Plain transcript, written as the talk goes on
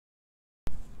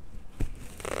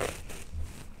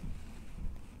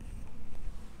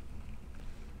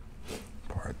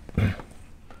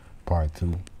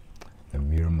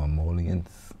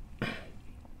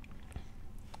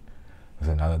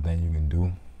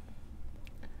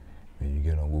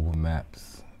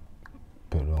maps,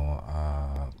 put it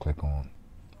on, click on,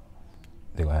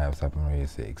 they're gonna have something where it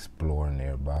say explore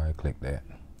nearby, click that,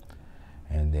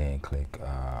 and then click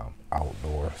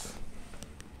outdoors,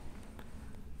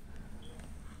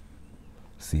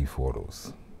 see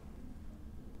photos,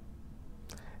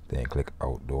 then click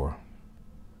outdoor,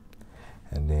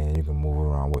 and then you can move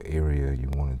around what area you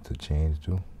want it to change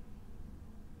to.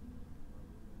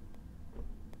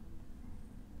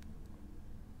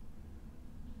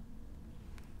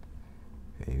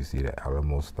 And you see the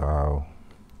Alamo style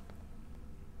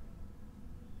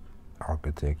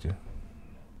architecture.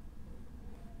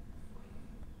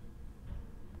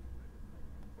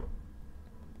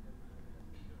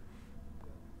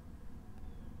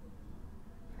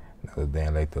 Another thing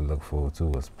I like to look for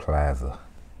too is plaza.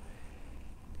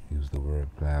 Use the word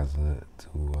plaza to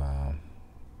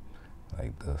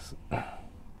like this.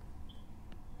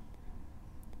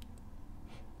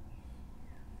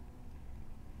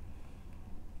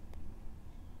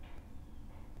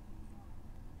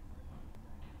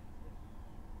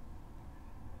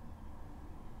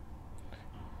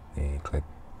 And click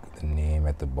the name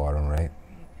at the bottom right.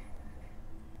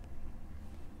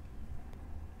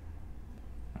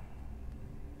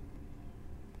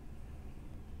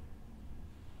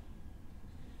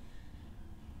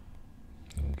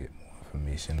 You can get more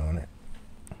information on it.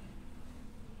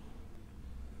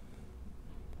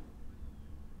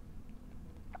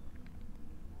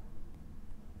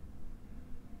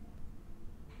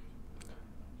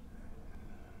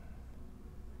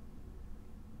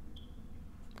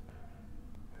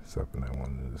 Something I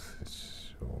wanted to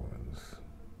show in this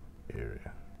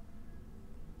area.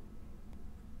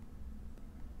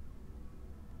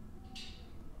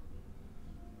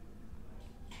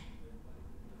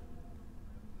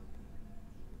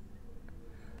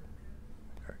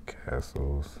 Got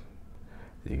castles.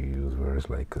 You can use words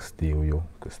like Castillo.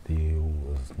 Castillo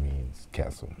means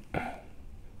castle.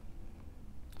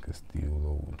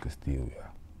 Castillo,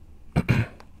 Castilla.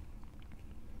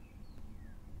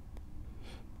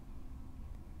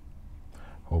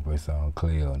 Hope I sound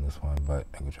clear on this one, but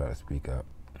I can try to speak up.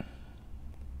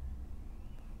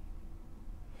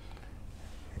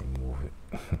 And move it.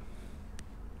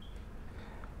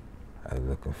 I'm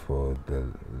looking for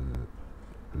the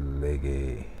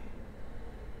Lege.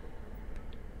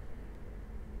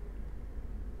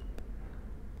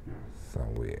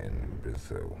 Somewhere in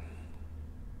Brazil.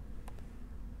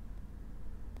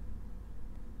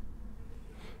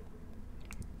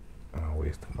 I don't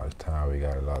waste too much time. We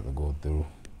got a lot to go through.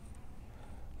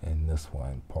 In this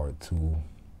one, part 2,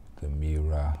 the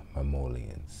Mira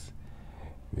Mammalians.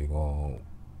 We're going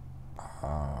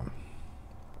to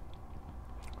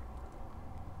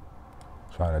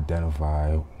try to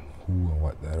identify who and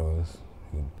what that is.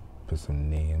 We can put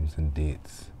some names and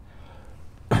dates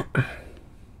to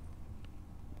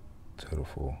the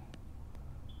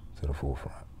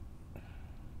forefront.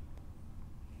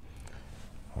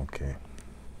 Okay.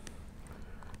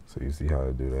 So you see how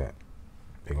to do that.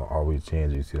 They're gonna always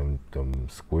change. You see them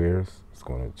squares? It's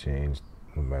gonna change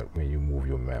no matter when you move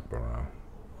your map around.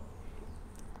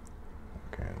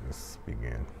 Okay, let's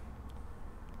begin.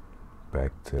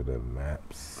 Back to the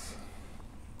maps.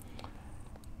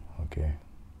 Okay.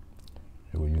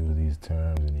 We will use these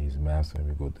terms and these maps when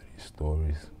we go through these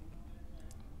stories.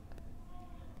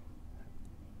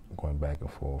 Going back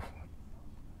and forth.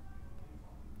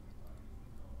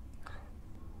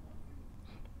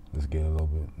 Let's get a little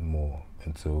bit more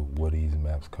into where these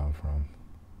maps come from.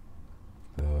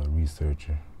 The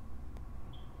researcher.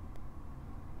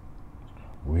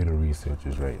 We're the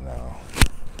researchers right now.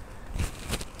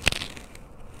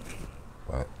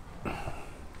 But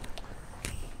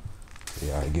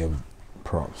yeah, I give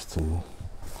props to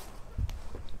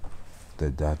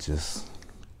the Duchess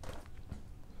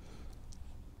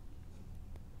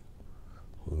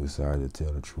who decided to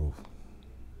tell the truth.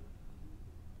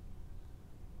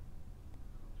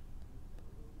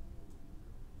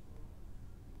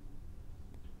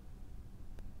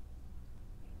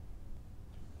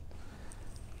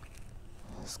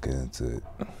 Let's get into it.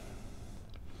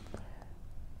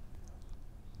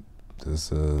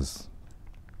 This is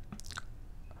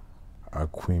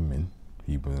Aqueman,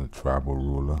 he was a tribal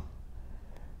ruler,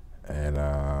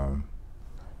 and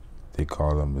they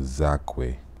call him a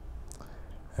Zakwe.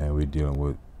 And we're dealing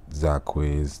with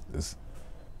Zakwe is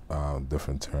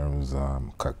different terms,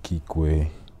 Kakikwe,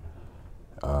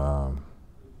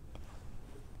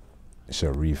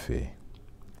 Sharife.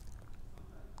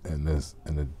 And this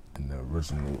in the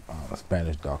original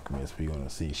Spanish documents, we're gonna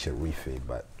see Sharife,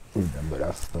 but remember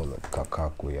that's still a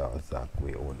Kakakwe or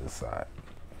Zakwe on the side.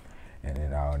 And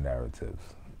in our narratives,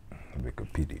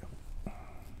 Wikipedia.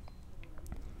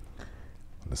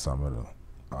 Some of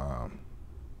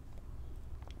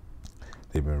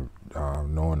they've been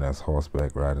known as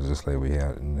horseback riders, just like we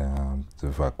had in the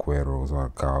vaqueros or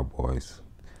cowboys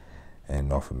in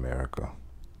North America.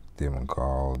 They've been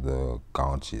called the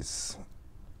Gaunches,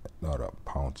 not the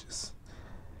Pounches,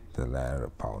 the land of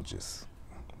the Pounches,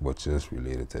 which is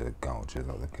related to the Gaunches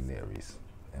or the Canaries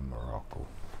in Morocco.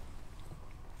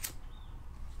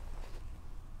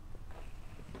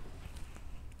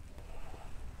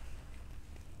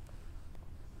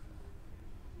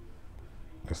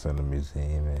 It's in a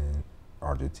museum in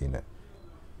Argentina.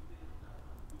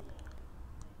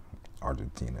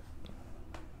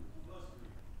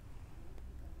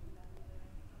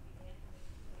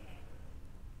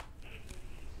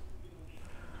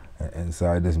 And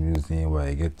inside this museum, where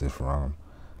I get this from,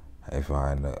 I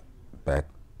find the back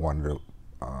under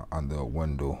a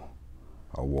window,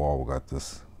 a wall got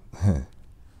this.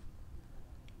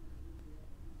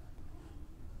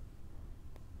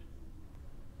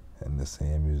 In the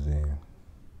same museum.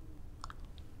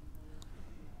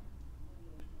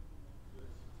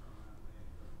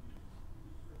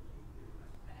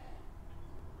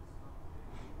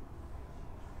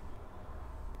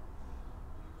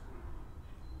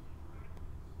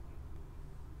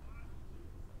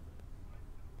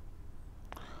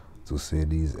 To say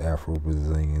these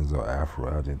Afro-Brazilians or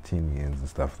Afro-Argentinians and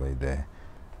stuff like that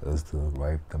is to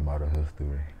wipe them out of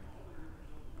history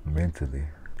mentally,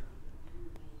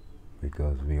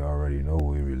 because we already know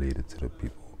we're related to the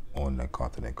people on that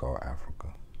continent called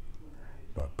Africa.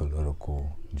 But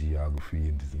political geography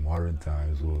in these modern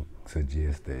times will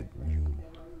suggest that you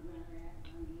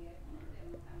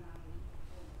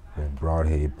been brought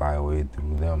here by way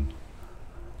through them.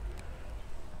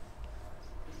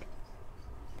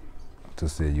 To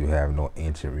say you have no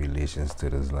ancient relations to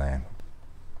this land.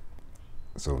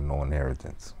 So no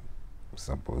inheritance.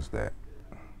 Simple as that.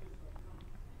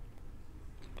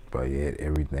 But yet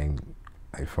everything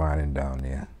I find down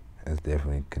there is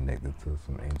definitely connected to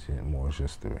some ancient Moorish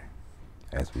history,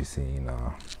 as we seen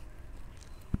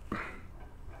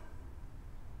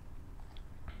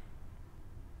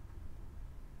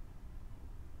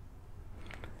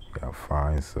got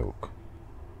fine silk.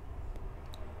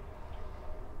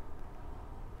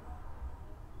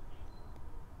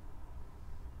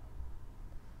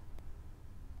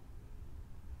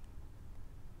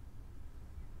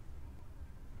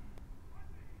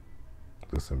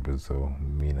 This in Brazil,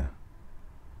 Mina.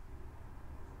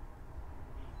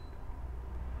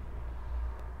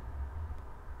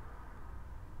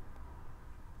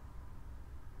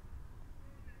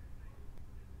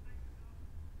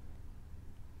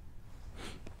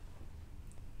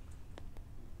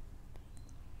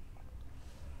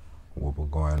 What been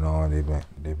going on? They've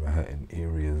been hitting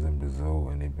areas in Brazil,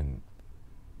 and they've been,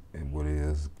 and what it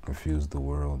is, confused the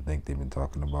world. Think they've been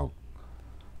talking about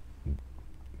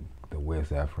the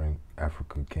West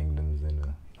African kingdoms and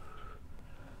the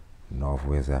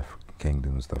Northwest African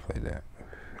kingdoms, stuff like that,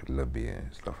 Libya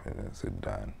and stuff like that,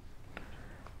 Sudan.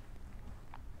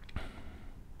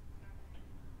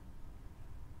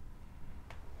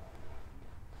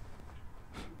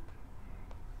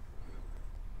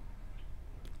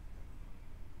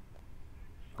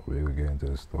 We will get into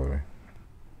the story.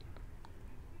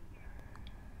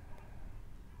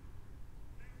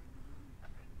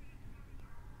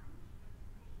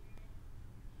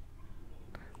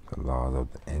 The laws of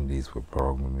the Indies were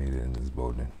promulgated in this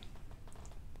building.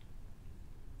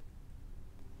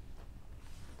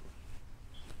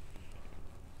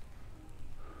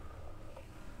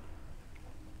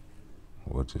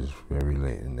 Which is very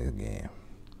late in the game.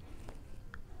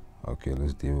 Okay,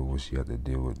 let's deal with what she had to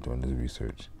deal with during this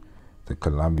research. The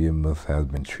Colombian myth has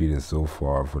been treated so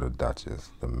far for the Duchess.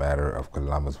 The matter of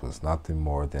Columbus was nothing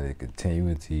more than a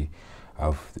continuity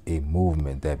of a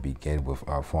movement that began with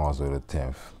Alfonso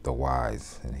X, the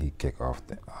Wise, and he kicked off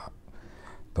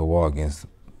the war against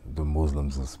the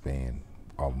Muslims of Spain,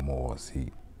 or Moors.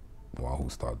 He the one who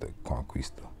started the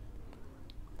Conquista,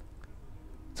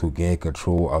 to gain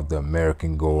control of the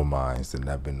American gold mines, and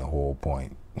that's been the whole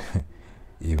point.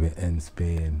 Even in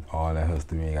Spain, all that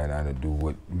history ain't got nothing to do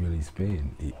with really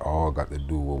Spain. It all got to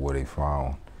do with what they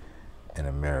found in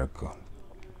America.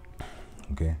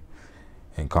 Okay?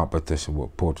 In competition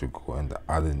with Portugal and the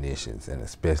other nations, and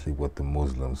especially with the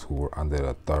Muslims who were under the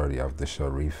authority of the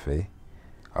Sharif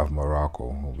of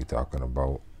Morocco, who we're talking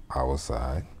about our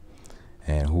side,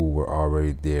 and who were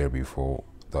already there before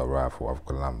the arrival of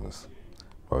Columbus.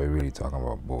 But we're really talking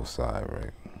about both sides,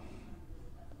 right?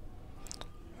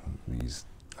 These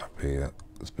up here,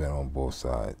 it's been on both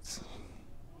sides.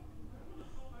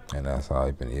 And that's how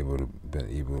it's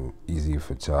easy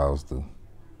for Charles to.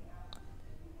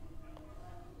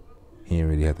 He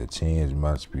didn't really have to change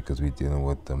much because we're dealing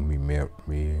with the Mira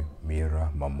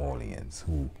Mamolians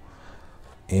who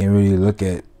ain't really look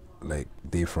at like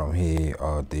they from here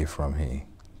or they from here.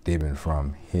 They've been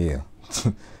from here,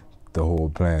 the whole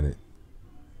planet.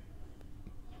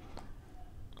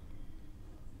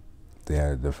 They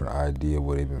had a different idea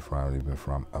where they've been from. They've been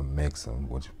from Amexem,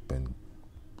 which been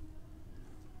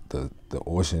the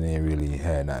ocean ain't really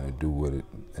had nothing to do with it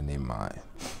in their mind.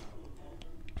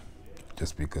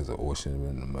 Just because the ocean is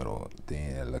in the middle, they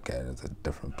ain't look at it as a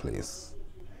different place,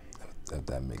 if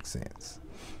that makes sense.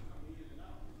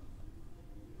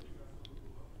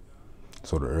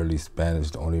 So the early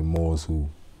Spanish, the only Moors who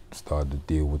started to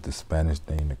deal with the Spanish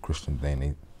thing, the Christian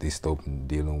thing, they stopped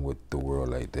dealing with the world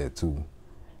like that too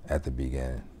at the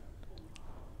beginning.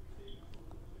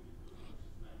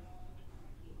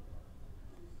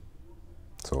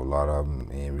 So a lot of them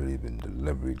ain't really been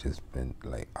deliberate, just been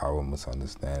like our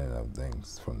misunderstanding of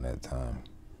things from that time.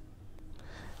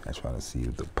 I trying to see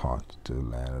if the Ponch to the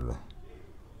land of the,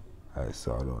 I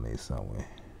saw it on there somewhere.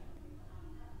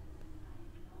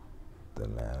 The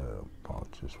land of the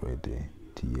Ponches right there,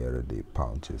 Tierra de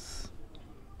Ponches.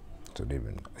 So they've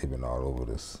been all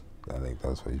over this. I think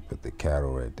that's why you put the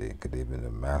cattle right there, because they've been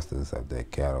the masters of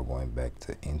that cattle going back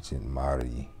to ancient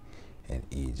Mari and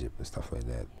Egypt and stuff like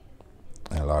that.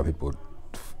 And a lot of people,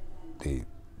 they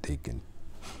can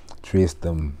trace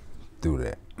them through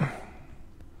that.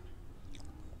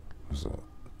 So,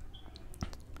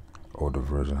 older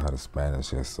version how the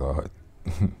Spanish just saw it.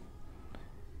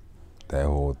 That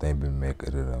whole thing been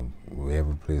making to them.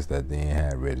 Every place that they ain't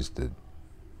had registered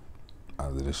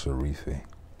under the Sharife.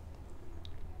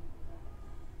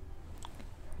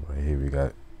 Right here we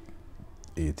got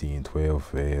 1812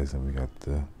 fairs and we got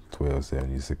the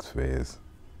 1276 fairs.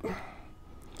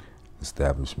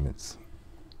 Establishments.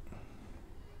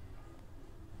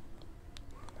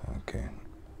 Okay.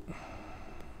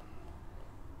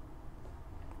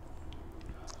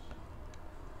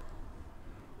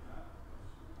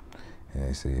 And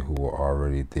they say who were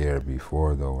already there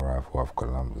before the arrival of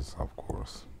Columbus, of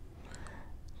course.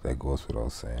 That goes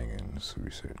without saying in this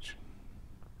research.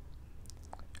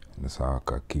 And this is how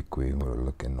Caquique would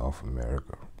look in North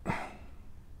America.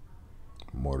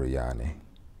 Moriani.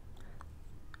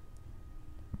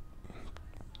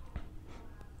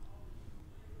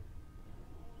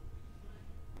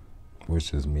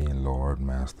 Which is mean Lord,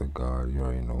 Master, God. You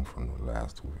already know from the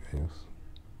last two videos.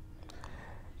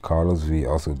 Carlos V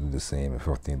also did the same in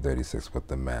 1536 with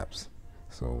the maps.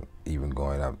 So even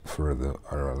going up further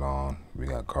along, we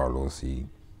got Carlos C.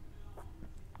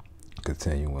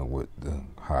 continuing with the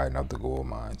hiding up the gold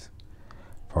mines.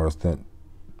 Protestant,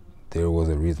 there was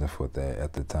a reason for that.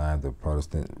 At the time, the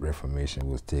Protestant Reformation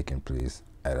was taking place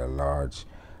at a large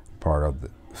part of the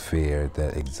fair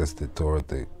that existed toward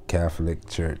the Catholic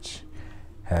Church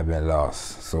had been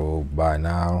lost. So by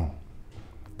now,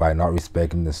 by not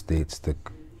respecting the states, the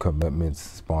commitments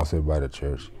sponsored by the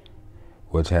church,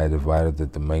 which had divided the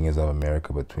dominions of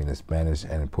America between the Spanish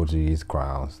and Portuguese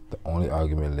crowns, the only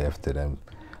argument left to them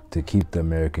to keep the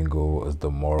American gold is the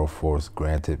moral force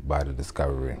granted by the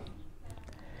discovery.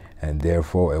 And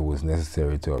therefore it was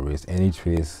necessary to erase any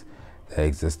trace that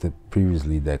existed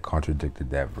previously that contradicted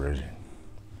that version.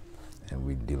 And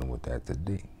we're dealing with that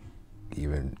today.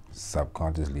 Even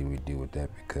subconsciously we deal with that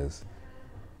because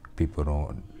people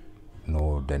don't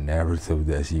know the narrative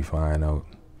that she find out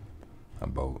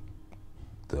about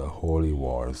the holy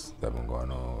wars that been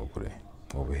going on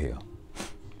over here.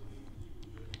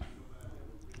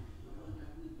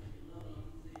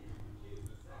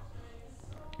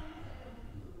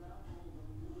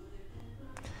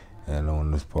 And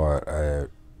on this part, I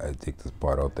take this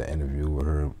part out the interview with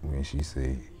her when she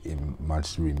said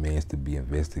much remains to be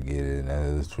investigated, and that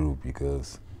is true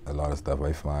because a lot of stuff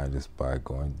I find just by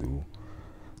going through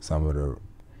some of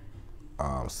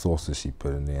the sources she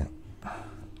put in there.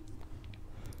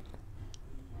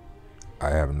 I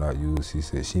have not used, she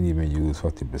said she didn't even use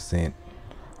 50%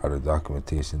 of the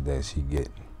documentation that she get.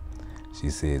 She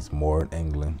says more in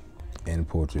England, in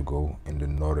Portugal, in the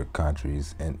Nordic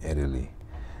countries, and Italy.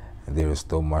 And there is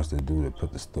still much to do to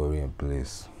put the story in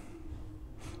place.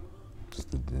 Just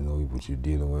to know what you're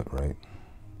dealing with, right?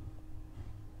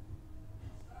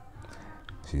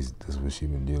 This is what she's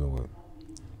been dealing with.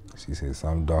 She said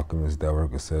some documents that were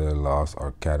considered lost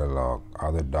are cataloged.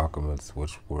 Other documents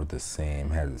which were the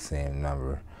same had the same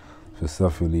number.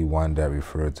 Specifically one that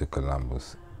referred to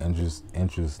Columbus.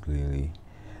 Interestingly,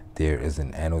 there is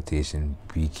an annotation,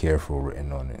 "Be careful,"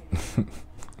 written on it.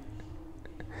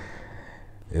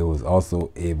 It was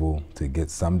also able to get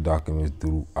some documents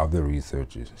through other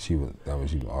researchers. That was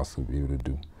she would also be able to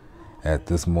do. At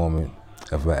this moment,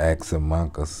 if I ask a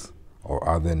Mancus or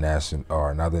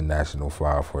another national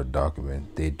file for a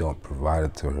document, they don't provide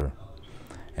it to her,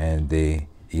 and they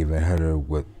even hit her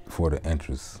for the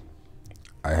interest.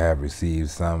 I have received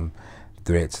some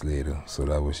threats later, so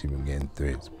that was she been getting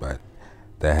threats, but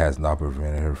that has not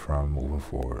prevented her from moving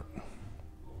forward.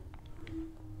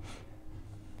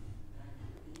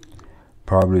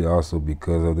 Probably also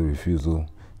because of the refusal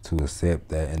to accept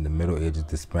that in the Middle Ages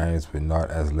the Spaniards were not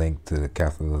as linked to the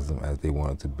Catholicism as they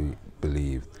wanted to be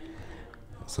believed.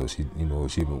 So she,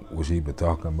 what she been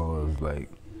talking about is like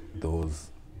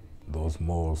those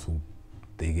Moors who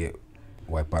they get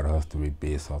wiped out of history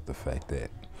based off the fact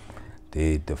that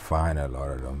they define a lot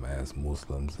of them as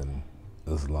Muslims and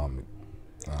Islamic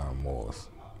Moors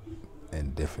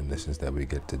and definitions that we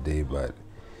get today, but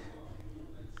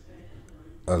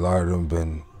a lot of them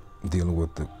been dealing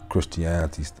with the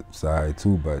Christianity side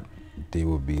too, but they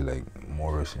would be like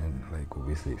Moorish and like what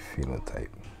we say phenotype,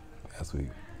 if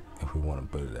we want to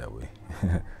put it that way.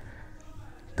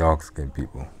 Dark-skinned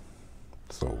people.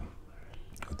 So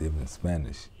they've been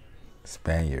Spaniards,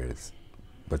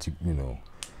 but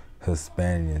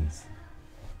Hispanians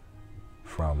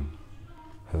from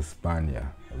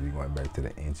Hispania. And we going back to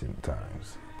the ancient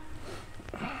times.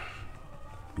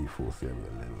 Before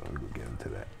 711, we will get into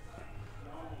that.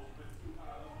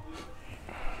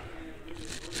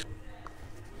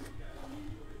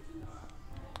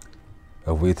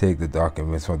 If we take the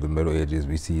documents from the Middle Ages,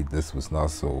 we see this was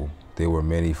not so. There were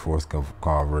many forced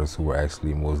converts who were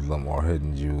actually Muslim or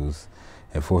hidden Jews.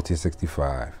 In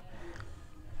 1465,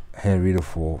 Henry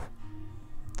IV,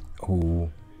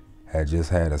 who had just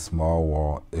had a small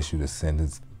war, issued a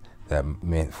sentence that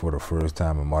meant for the first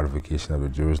time a modification of the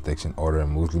jurisdiction,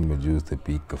 ordering Muslim and Jews to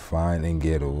be confined in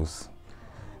ghettos,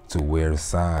 to wear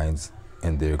signs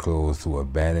in their clothes, to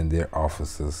abandon their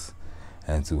offices,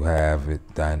 and to have it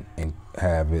done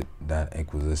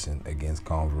inquisition against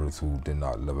converts who did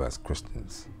not live as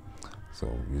Christians. So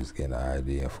we just get an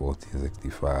idea. In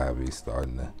 1465, we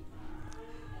starting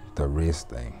the race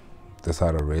thing. That's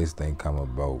how the race thing come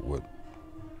about with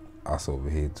us over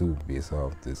here too, based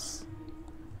off this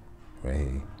right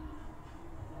here.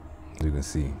 You can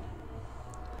see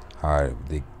how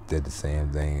they did the same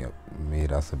thing,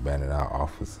 made us abandon our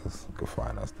offices,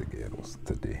 confine us to ghettos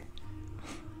today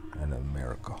in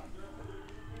America.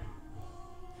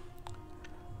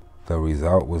 The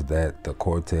result was that the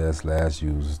Cortez last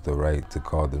used the right to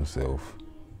call themselves.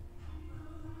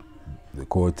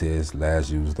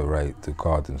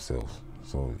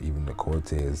 So even the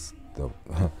Cortez, the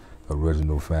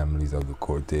original families of the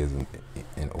Cortez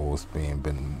in old Spain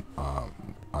been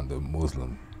under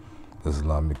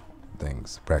Islamic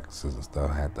things, practices and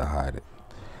stuff, had to hide it.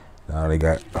 Now they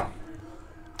got,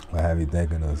 what have you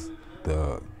thinking is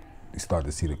you start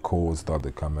to see the codes start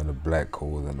to come in, the black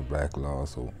codes and the black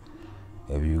laws. So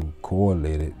if you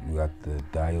correlate it, you got the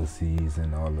dioceses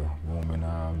and all the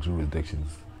Roman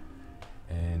jurisdictions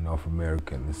in North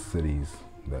America and the cities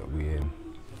that we're in.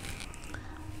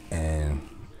 And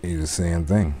it's the same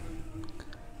thing.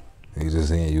 They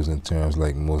just ain't using terms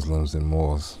like Muslims and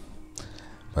Moors.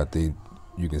 But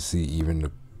you can see even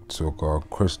the so-called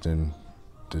Christian,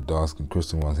 the dark-skinned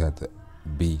Christian ones had to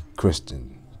be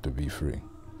Christian to be free.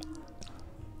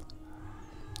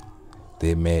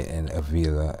 They met in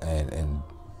Avila, and in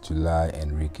July,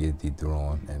 Enrique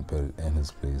dethroned and put in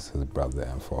his place his brother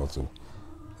Alfonso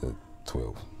the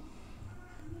 12th.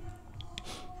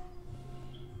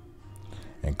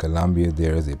 In Colombia,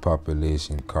 there is a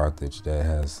population, Carthage, that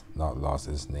has not lost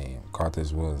its name.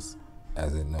 Carthage was,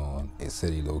 as it known, a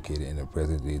city located in the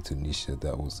present-day Tunisia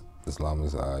that was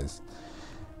Islamicized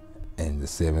in the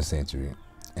 7th century.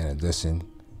 In addition,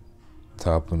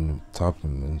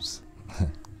 toponyms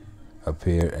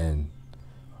appear in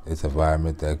its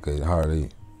environment that could hardly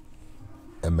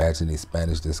imagine a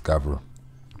Spanish discoverer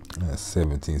in the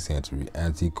 17th century.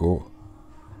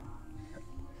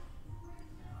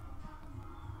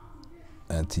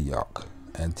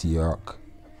 Antioch,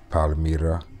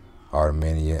 Palmyra,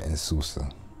 Armenia, and Susa.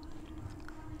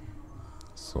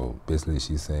 So basically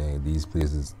she's saying these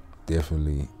places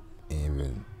definitely ain't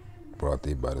been brought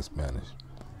there by the Spanish.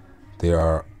 There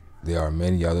are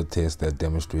many other texts that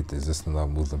demonstrate the existence of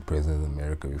Muslim presence in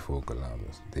America before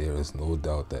Columbus. There is no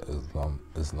doubt that Islam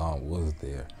was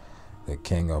there. The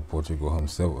king of Portugal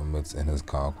himself admits in his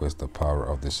conquest the power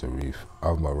of the Sharif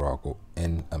of Morocco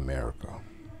in America.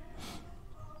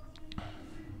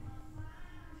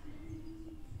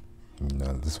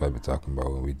 This is what we're talking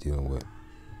about when we're dealing with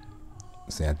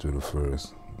Sancho the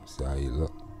First. See how you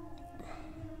look.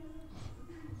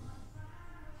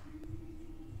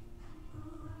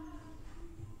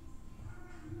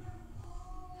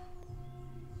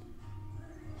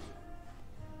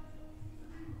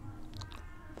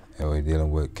 And we're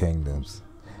dealing with kingdoms.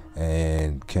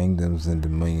 And kingdoms and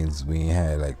dominions, we ain't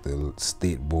had like the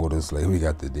state borders like we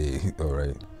got today, all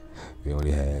right? We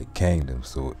only had kingdoms,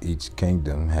 so each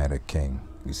kingdom had a king.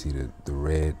 You see the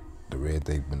red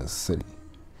thing been a city.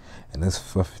 And it's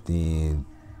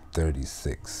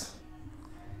 1536.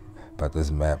 But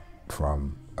this map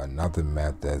from another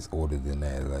map that's older than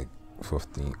that, like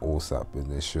 15 OSAP, and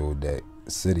it showed that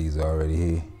cities already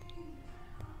here.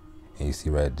 And you see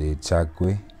right there,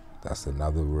 Chakwe, that's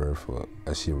another word for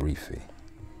a sherife.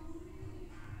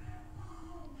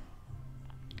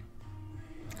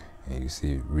 And you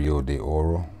see Rio de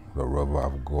Oro, the river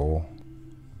of gold.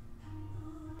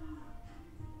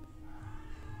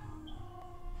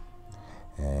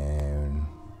 And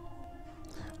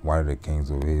one of the kings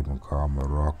over here been called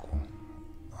Morocco.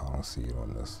 I don't see it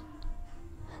on this.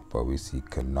 But we see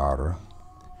Canara,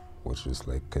 which is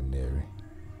like canary.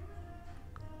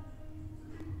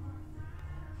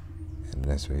 And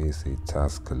that's where you say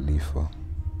Tas Khalifa,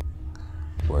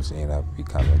 which ended up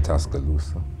becoming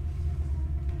Tuscaloosa.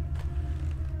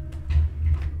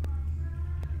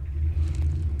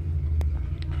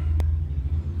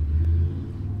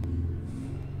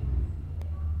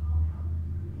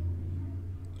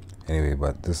 Anyway,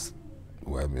 but this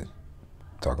what I've been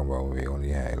talking about when we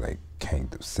only had like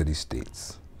kingdom,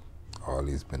 city-states. All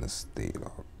these been a state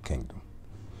or kingdom.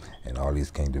 And all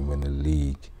these kingdoms in the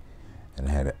league and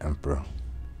had an emperor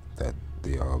that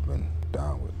they all been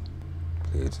down with,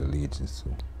 pledged allegiance to.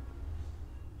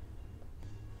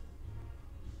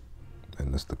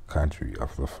 And it's the country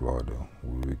of the Florida,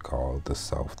 what we call the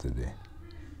South today.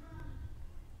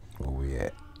 Where we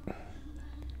at?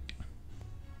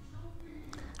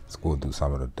 Let's go through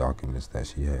some of the documents that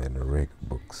she had in the record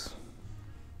books.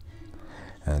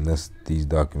 And these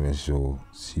documents show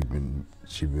she been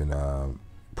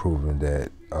proving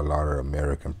that a lot of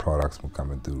American products were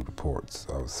coming through the ports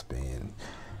of Spain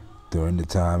during the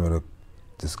time of the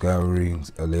discovery,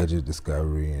 alleged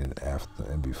discovery, and after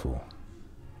and before.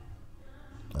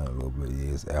 And a little bit of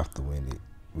years after, when it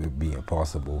would be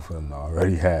impossible for them to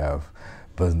already have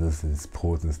businesses,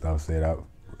 ports and stuff set up.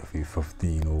 If you're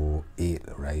 1508,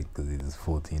 right? Because it is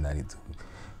 1492.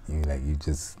 You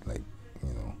just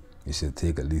it should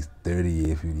take at least 30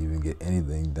 years if you even get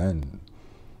anything done.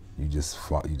 You just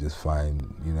find,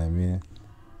 you know what I mean?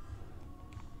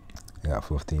 You got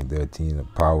 1513, the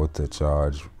power to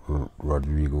charge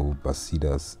Rodrigo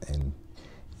Bacidas and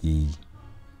E.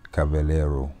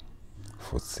 Caballero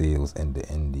for sales in the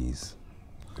Indies.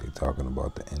 They're talking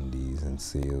about the Indies and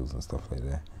sales and stuff like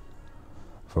that.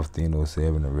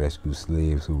 1507, to rescue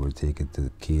slaves who were taken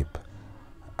to Cape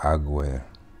Aguirre.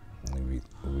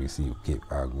 We see Cape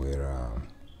Aguirre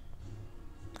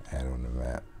add on the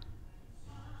map.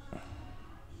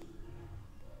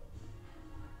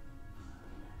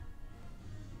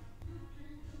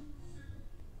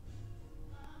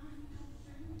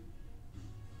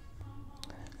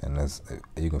 And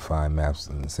you can find maps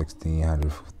in the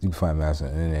 1600s. You can find maps on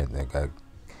the internet that got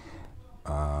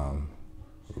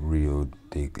Rio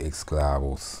de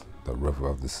Esclavos, the river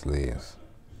of the slaves.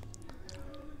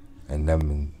 And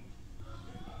them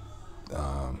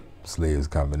slaves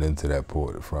coming into that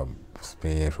port from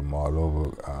Spain, from all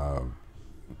over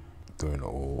during the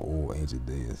old ancient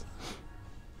days.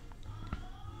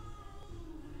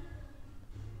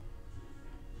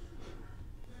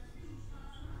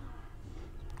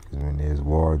 Because when there's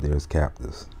war, there's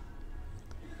captives.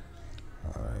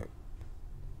 All right.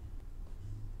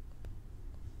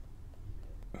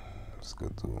 Let's go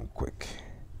through them quick.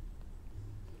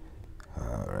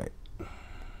 All right.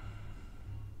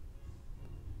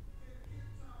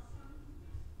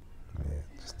 Yeah,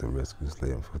 just the rescue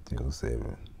slave in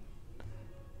 1507.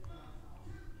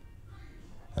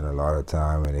 And a lot of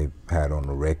time when they had on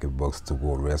the record books to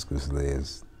go rescue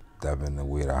slaves, that been the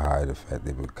way to hide the fact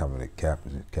they becoming the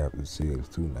captive slaves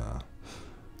too now.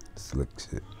 Slick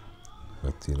shit.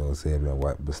 1507,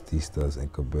 white Batistas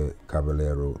and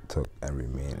Caballero took and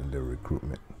remained in the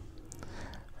recruitment.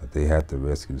 But they had to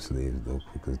rescue slaves though,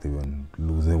 because they were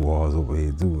losing wars over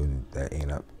here too, and that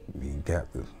ain't up being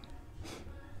captive.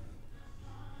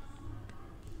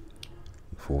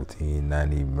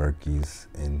 1490, Merquis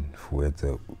in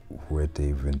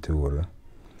Fuerteventura.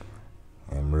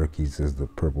 And Merquis is the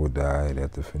purple dye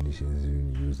that the Phoenicians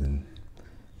were using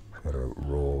for the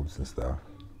robes and stuff.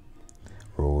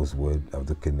 Rosewood of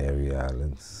the Canary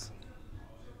Islands.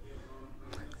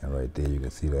 And right there you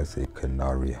can see that say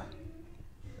Canaria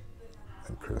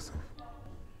in cursive.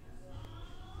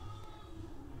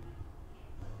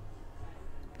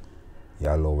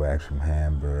 Yellow wax from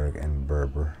Hamburg and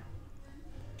Berber.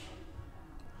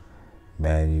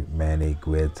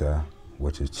 Manigueta,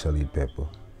 which is chili pepper.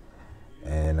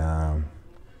 And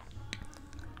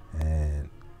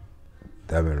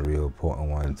that been a real important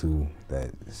one too,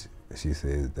 that she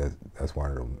says that's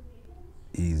one of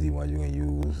the easy ones you can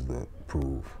use to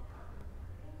prove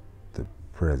the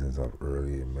presence of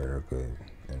early America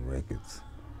in records.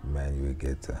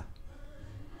 Manigueta.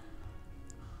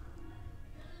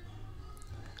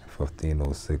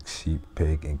 1506 sheep,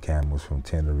 pig, and camels from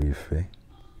Tenerife,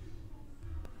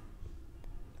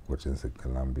 which is in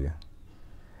Colombia.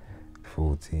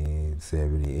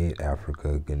 1478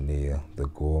 Africa, Guinea, the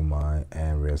gold mine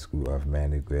and rescue of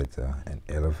Manigueta and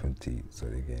elephant teeth. So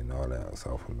they're getting all that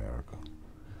South America,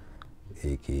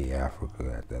 aka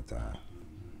Africa at that time.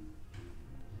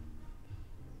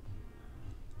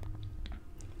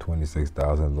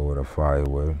 26,000 load of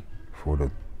firewood for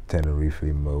the Tenerife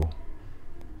mill.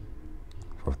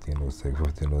 1506,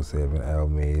 1507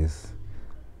 Almays,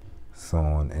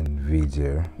 Son and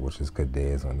Viger, which is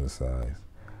Cadiz on the sides.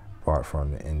 Apart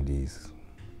from the Indies.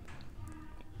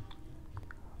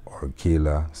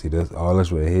 Orquila. See, that's all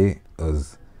this right here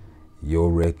is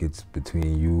your records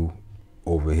between you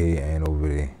over here and over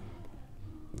there.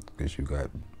 Because you got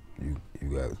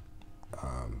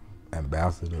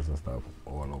ambassadors and stuff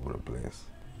all over the place.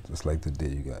 Just like today,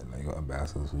 you got like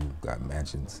ambassadors who got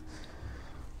mansions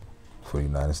for the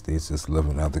United States, just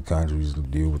living in other countries to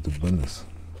deal with the business.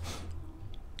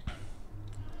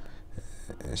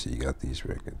 And she got these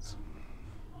records.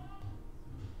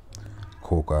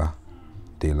 Coca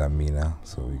de la Mina,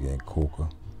 so we get coca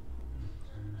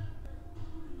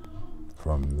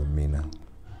from the mina.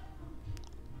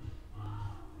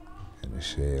 And the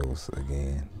shells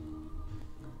again.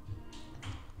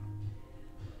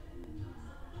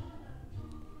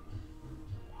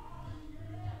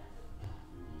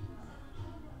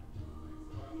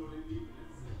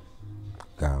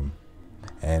 Gum.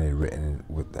 And it's written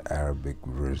with the Arabic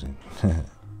version.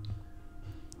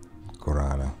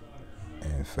 Qurana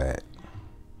and fat.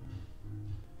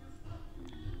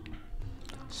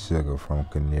 Sugar from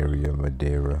Canaria,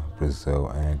 Madeira, Brazil,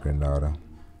 and Grenada.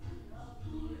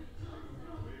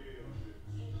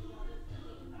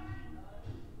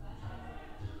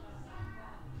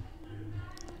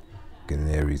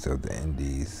 Canaries of the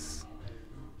Indies.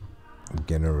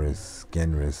 Guineas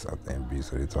of the Indies.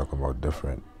 So they talk about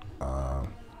different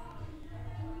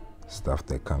stuff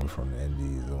that comes from the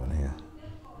Indies on here.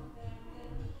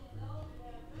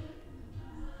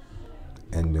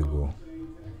 Indigo.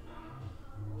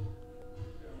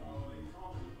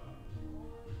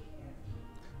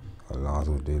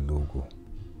 Alonso de Lugo.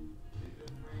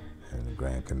 And the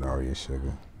Gran Canaria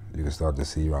sugar. You can start to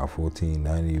see around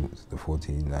 1490, the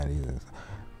 1490s.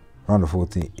 Around the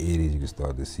 1480s, you can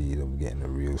start to see them getting a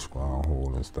real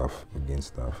stronghold and stuff against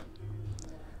stuff.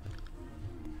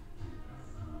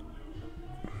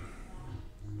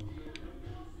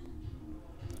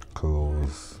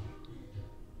 Clothes,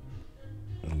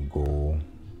 gold,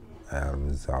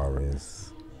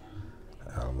 Almazares.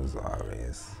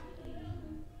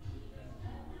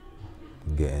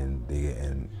 They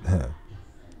getting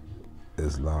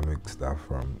Islamic stuff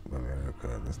from America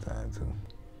at this time too.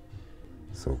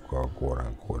 So-called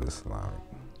quote-unquote Islamic.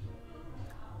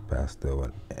 Pastel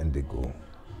and indigo.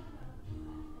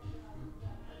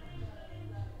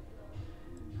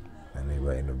 And they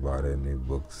writing about it in their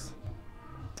books.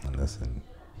 And that's in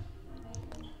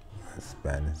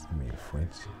Spanish, I mean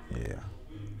French, yeah.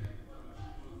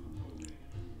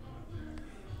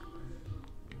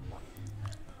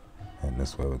 And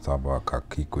that's why we talk about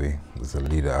Cacique. It's a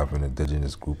leader of an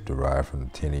indigenous group derived from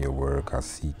the 10-year word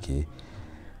cacique.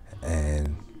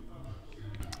 And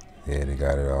yeah, they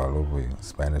got it all over.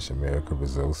 Spanish America,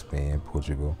 Brazil, Spain,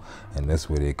 Portugal. And that's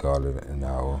what they call it in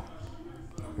our,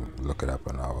 look it up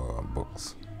in our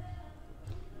books.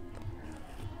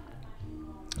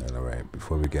 And all right,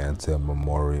 before we get into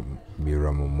Mira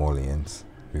Memolians,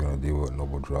 we're going to deal with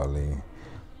Noble Drawley.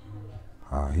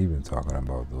 He been talking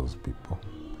about those people.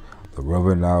 The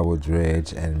river Nile was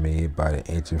dredged and made by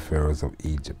the ancient pharaohs of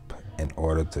Egypt in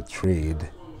order to trade,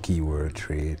 keyword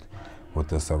trade, with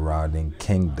the surrounding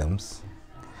kingdoms.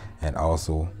 And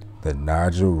also the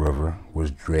Niger River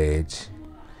was dredged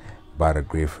by the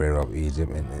great pharaoh of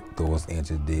Egypt in those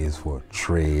ancient days for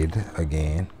trade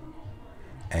again.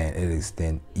 And it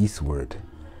extends eastward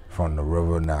from the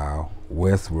river Nile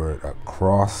westward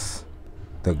across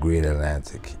the Great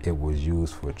Atlantic. It was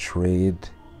used for trade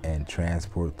and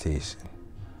transportation.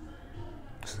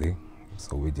 See?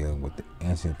 So we're dealing with the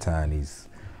ancient time, these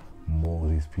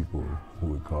Moors, these people who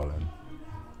we're calling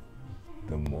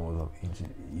the Moors of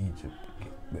Egypt,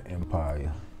 the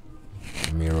empire,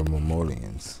 Mirror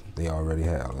Mamolians. They already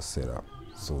had all set up.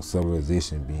 So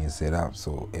civilization being set up,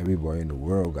 so everybody in the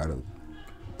world gotta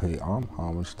pay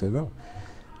homage to them.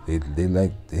 They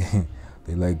like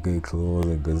they like good clothes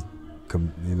and good.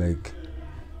 They like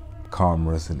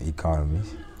commerce and economy.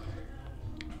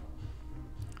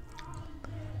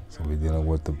 So we're dealing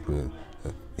with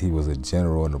he was a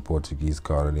general in the Portuguese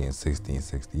colony in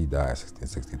 1660. He died in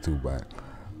 1662, but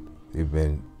they've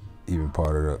been even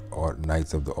part of the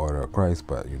Knights of the Order of Christ,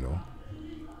 but you know,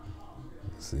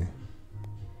 see.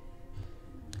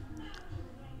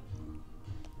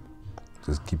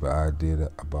 Just keep an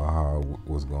idea about how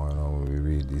what's going on when we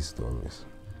read these stories.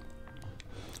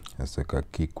 That's like a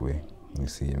Kikwe. You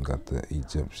see him got the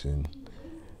Egyptian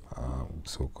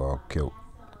so-called kilt.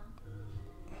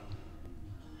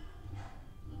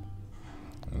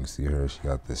 You see her, she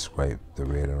got the stripe, the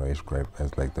red and white stripe.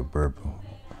 That's like the purple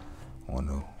on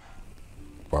the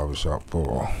barbershop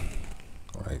pole,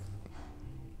 right?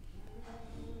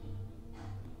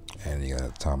 And you got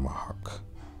a tomahawk.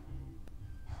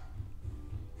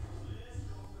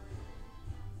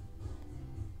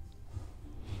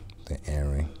 The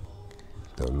earring,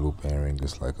 the loop earring,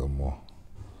 just like a more.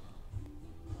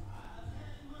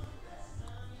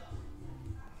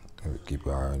 Keep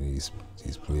an eye on these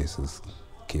places.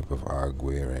 Cape of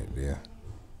Agua right there.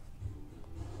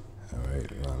 All right,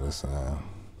 now this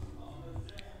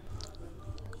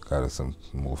got some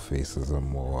more faces of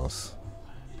Moors.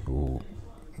 People,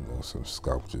 you know, some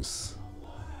sculptures.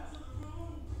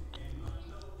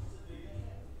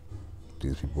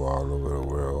 These people all over the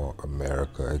world,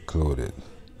 America included.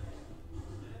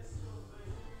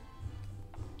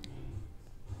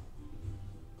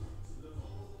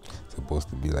 It's supposed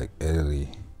to be like Italy,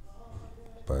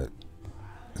 but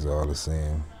it's all the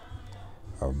same.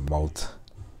 Malta.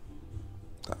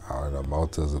 The island of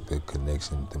Malta is a good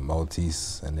connection. The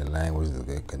Maltese and the language is a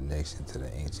good connection to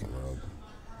the ancient world.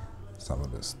 Some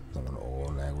of the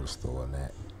old language still in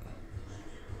that.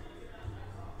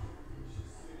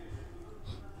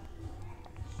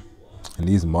 And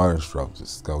these modern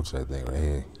sculpture, I think, right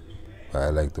here. But I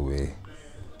like the way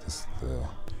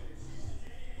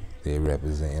they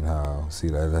representing how, see,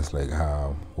 that's like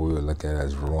how we would look at it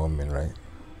as Roman, right?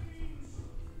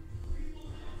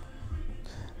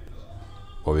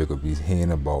 Or we could be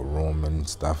hearing about Roman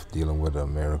stuff dealing with the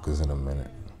Americas in a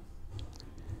minute.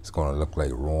 It's gonna look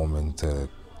like Roman to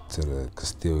the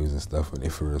Castilians and stuff when they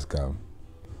first come.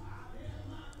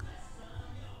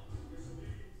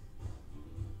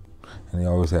 And they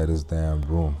always had this damn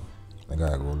broom. I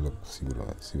gotta go look, see what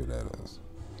that is.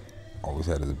 Always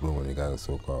had this broom when they got a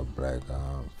so-called black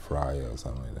friar or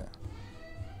something like that.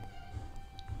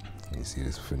 You see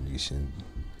this Phoenician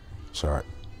chart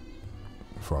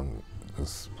from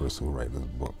this person who wrote this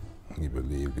book. He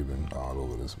believed they've been all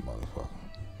over this motherfucker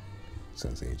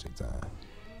since ancient time.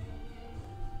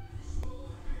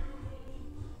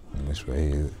 And this right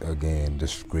here, again, the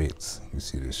Straits. You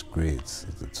see the Straits,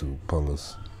 the two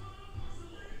pillars.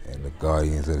 And the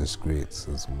guardians of the Straits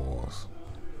is Moors.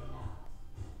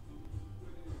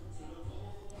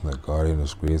 The guardian of the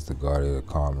Straits, the guardian of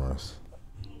commerce.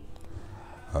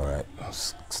 All right,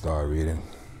 let's start reading.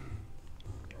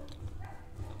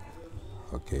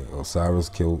 Okay, Osiris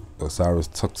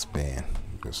took Spain.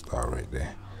 Let's start right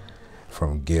there.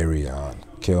 From Geryon,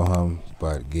 kill him,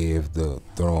 but gave the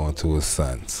throne to his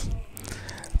sons.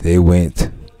 They went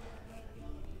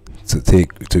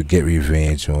to get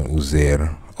revenge on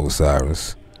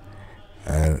Osiris,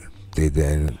 and they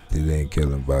didn't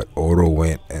kill him. But Oro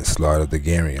went and slaughtered the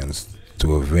Geryons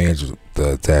to avenge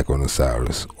the attack on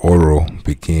Osiris. Oro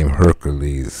became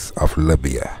Hercules of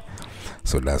Libya.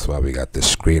 So that's why we got the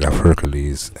Strait of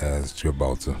Hercules as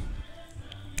Gibraltar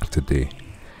today.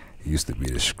 It used to be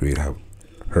the Strait of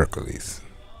Hercules.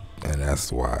 And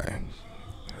that's why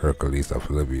Hercules of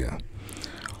Libya,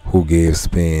 who gave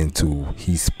Spain to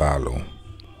Hispano.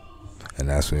 And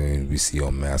that's when we see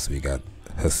on maps we got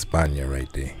Hispania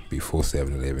right there. Before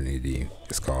 711 AD,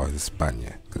 it's called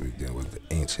Hispania because we're dealing with the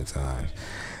ancient times.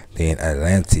 Then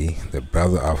Atlanti, the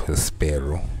brother of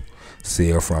Hispero,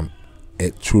 sailed from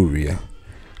Etruria,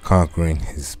 conquering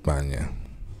Hispania.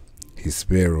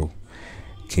 Hispero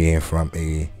came from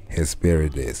a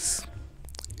Hesperides,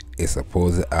 a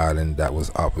supposed island that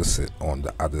was opposite on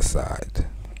the other side.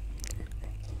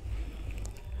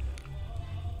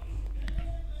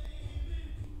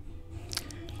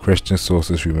 Christian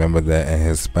sources remember that in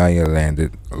Hispania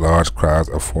landed large crowds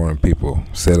of foreign people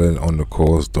settling on the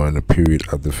coast during the period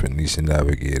of the Phoenician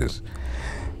navigators.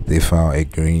 They found a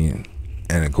green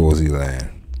and a cozy land.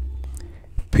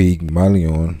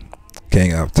 Pygmalion,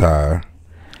 king of Tyre,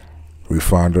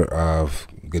 refounder of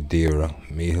Gadara,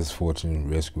 made his fortune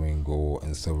rescuing gold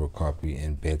and silver copy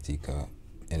in Baetica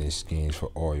in exchange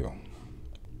for oil.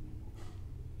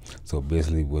 So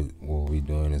basically what we're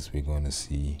doing is we're going to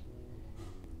see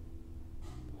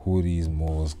where these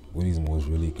Moors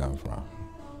really come from,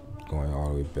 going all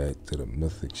the way back to the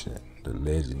mythic shit, the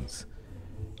legends,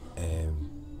 and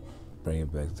bring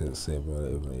it back to the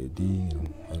 711 AD,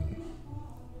 and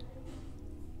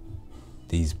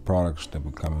these products that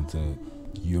were coming to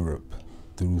Europe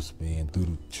through Spain, through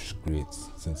the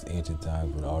Straits, since ancient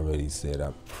times were already set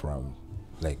up from,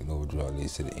 like Nova Draw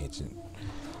to the ancient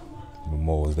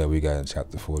Moors that we got in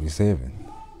chapter 47.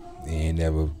 They ain't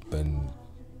never been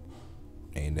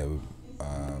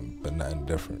nothing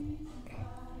different.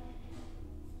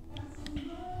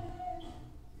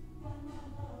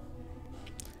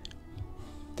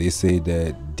 They say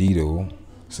that Dido,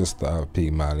 sister of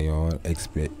Pygmalion,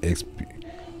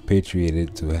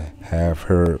 expatriated to have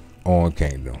her own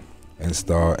kingdom,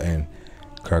 installed in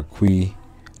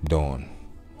Carquidon,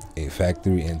 a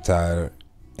factory in Tyre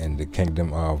in the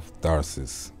kingdom of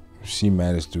Tharsis. She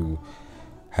managed to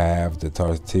have the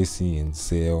Tartessians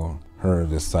sell her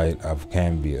the site of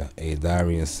Cambia, a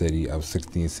Darian city of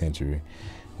 16th century,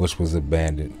 which was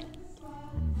abandoned.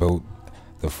 Built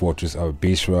the fortress of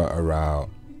Bishra around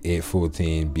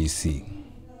 814 BC.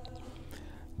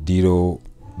 Dido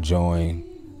joined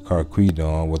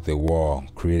Carquidon with a wall,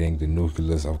 creating the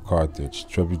nucleus of Carthage,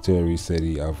 tributary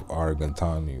city of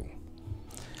Argentanum.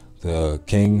 The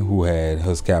king, who had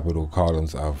his capital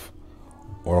columns of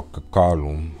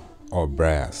Orichalcum or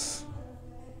brass.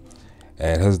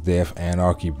 At his death,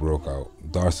 anarchy broke out.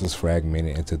 Tharsis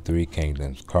fragmented into 3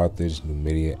 kingdoms: Carthage,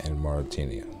 Numidia, and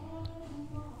Mauritania.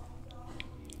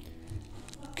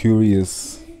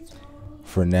 Curious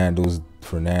Fernandez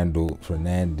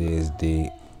de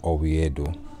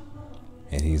Oviedo,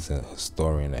 and he's a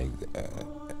historian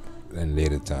in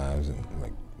later times, in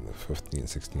like the 1500s and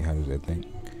 1600s, I think,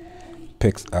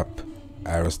 picks up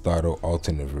Aristotle's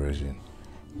alternate version,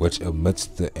 which omits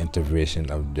the intervention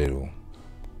of Dido.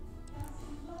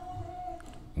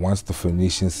 Once the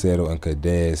Phoenicians settled in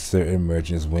Cadiz, certain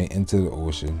merchants went into the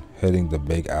ocean, hitting the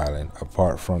Big Island,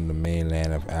 apart from the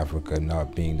mainland of Africa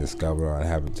not being discovered or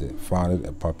inhabited, founded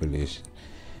a population.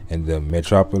 In the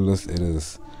metropolis, it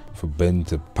is forbidden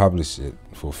to publish it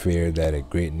for fear that a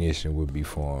great nation would be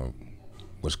formed,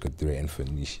 which could threaten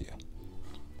Phoenicia.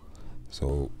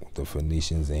 So the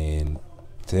Phoenicians ain't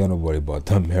tell nobody about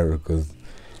the Americas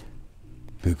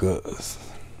because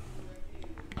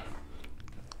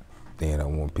they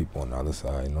don't want people on the other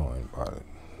side knowing about it.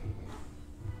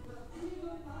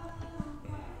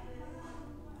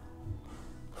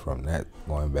 From that,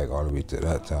 going back all the way to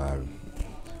that time,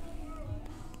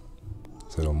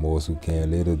 so the Moors who came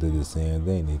later did the same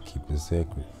thing. They keep it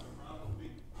sacred.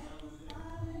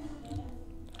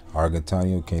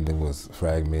 Argentanum kingdom was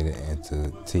fragmented into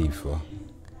Tifa,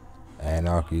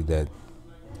 anarchy that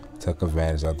took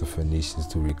advantage of the Phoenicians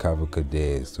to recover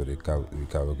Cadiz. So they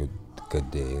recovered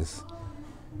Cadiz.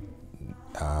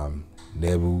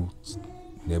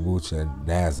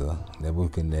 Nebuchadnezzar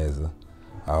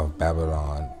of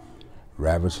Babylon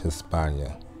ravaged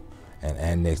Hispania and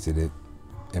annexed it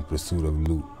in pursuit of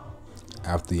loot.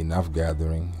 After enough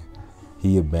gathering,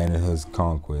 he abandoned his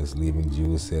conquest, leaving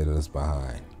Jewish settlers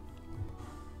behind.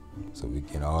 So we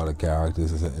get all the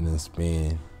characters in the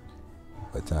span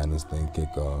by the time this thing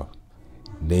kick off.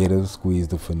 Natives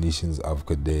squeezed the Phoenicians of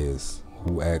Cadiz,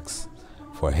 who asked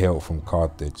for help from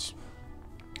Carthage,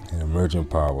 an emerging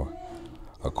power.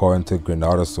 According to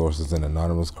Granada sources and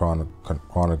anonymous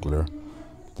chronicler,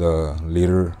 the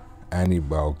leader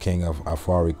Anibal, king of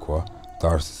Afariqua,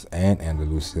 Tharsis, and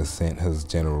Andalusia, sent his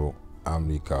general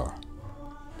Amilcar.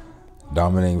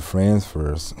 Dominating France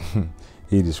first,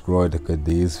 he destroyed the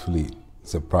Cadiz fleet,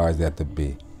 surprised at the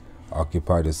bay,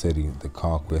 occupied the city. The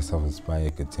conquest of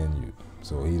Hispania continued.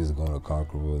 So he just going to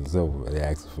conquer himself. They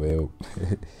asked for help.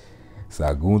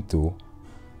 Sagunto,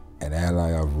 an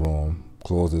ally of Rome,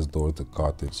 closed his door to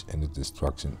Carthage, and its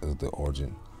destruction is the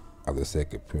origin of the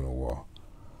Second Punic War.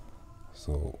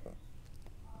 So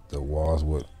the wars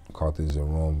with Carthage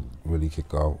and Rome really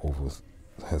kick off over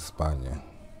Hispania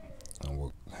and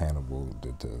what Hannibal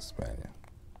did to Hispania.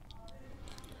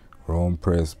 Rome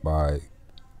pressed by,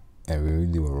 and we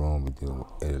deal with Rome, we deal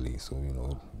with Italy. So, you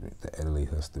know, the Italy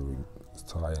history is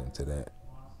tied into that.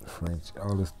 French,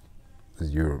 all this It's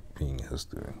European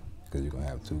history, because you're going to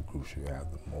have two groups. You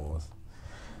have the Moors,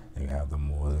 and you have the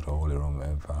Moors of the Holy Roman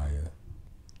Empire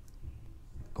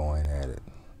going at it.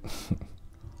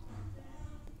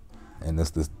 And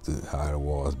that's how the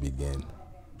wars begin.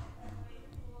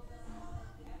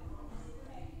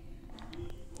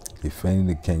 Defending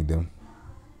the kingdom,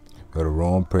 with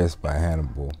Rome pressed by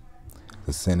Hannibal,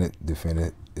 the Senate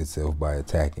defended itself by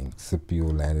attacking. Scipio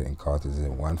landed in Carthage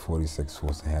in 146,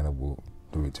 forcing Hannibal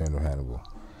the return of Hannibal.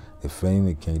 Defending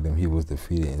the kingdom, he was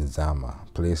defeated in Zama,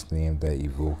 a place name that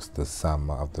evokes the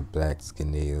Sama of the black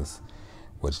Skinners,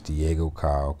 which Diego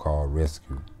Cao called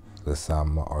rescue, the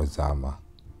Sama or Zama.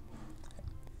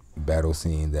 Battle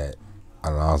scene that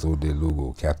Alonso de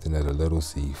Lugo, captain of the Little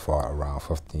Sea, fought around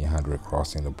 1500,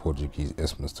 crossing the Portuguese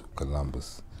isthmus to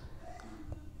Columbus.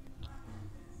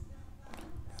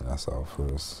 And that's our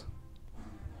first.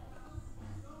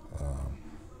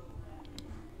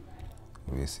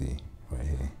 We see right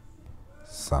here,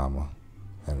 Sama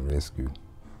and rescue,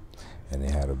 and they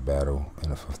had a battle in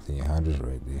the 1500s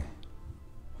right there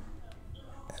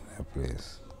in that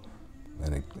place.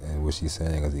 And what she's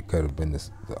saying is it could have been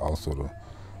also the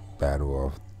battle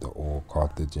of the old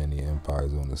Carthaginian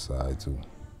empires on the side too.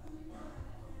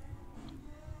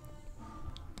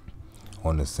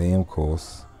 On the same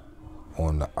coast,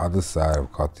 on the other side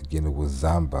of Cartagena was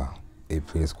Zamba, a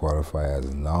place qualified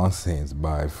as nonsense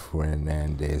by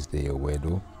Fernandez de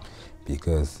Oviedo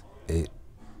because it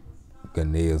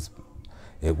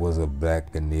was a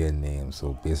black Ghanaian name.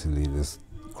 So basically this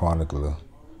chronicler,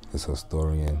 this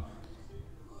historian,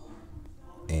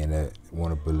 and I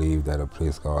want to believe that a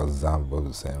place called Zamba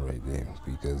was saying right there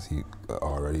because he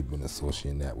already been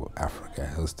associating that with Africa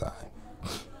at his time.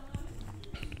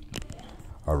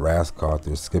 Harassed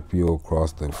Carthage, Scipio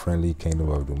crossed the friendly kingdom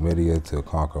of Numidia to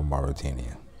conquer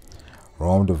Mauritania.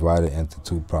 Rome divided into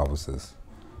two provinces,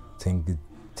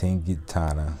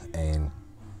 Tingitana and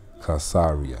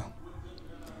Caesarea.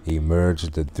 He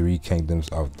merged the three kingdoms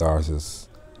of Darsus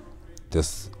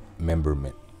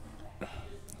dismemberment.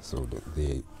 So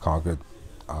they conquered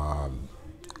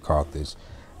Carthage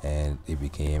and it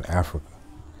became Africa.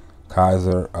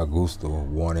 Kaiser Augusto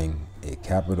wanting a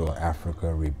capital in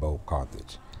Africa rebuilt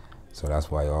Carthage. So that's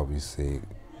why I always say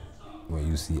when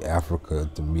you see Africa,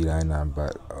 to me that ain't nothing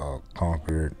but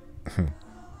conquered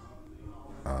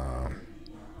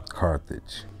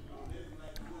Carthage.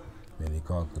 When they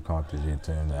conquered Carthage and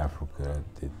turned to Africa,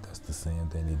 that's the same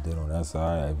thing they did on that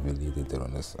side. I believe they did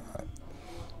on this side.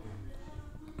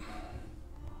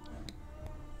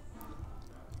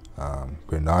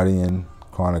 Grenadian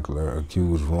chronicler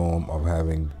accused Rome of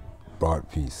having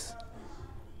brought peace,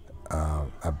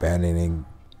 abandoning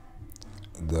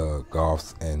the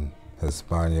Goths in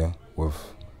Hispania with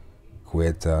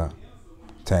Ceuta,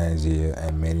 Tangier,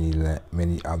 and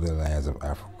many other lands of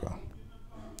Africa,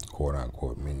 quote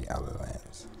unquote, many other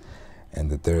lands. In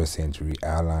the 3rd century,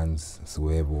 Alans,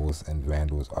 Suevos, and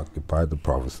Vandals occupied the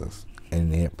provinces.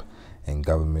 Inept and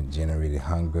government generated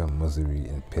hunger, misery,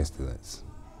 and pestilence.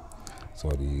 So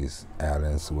these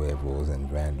Alans, Suevos, and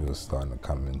Vandals starting to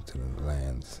come into the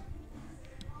lands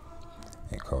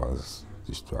and cause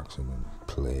destruction and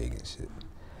plague and shit.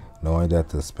 Knowing that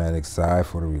the Hispanic side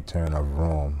for the return of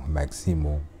Rome,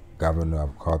 Maximo, governor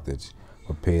of Carthage,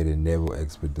 prepared a naval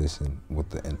expedition with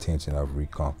the intention of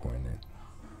reconquering it.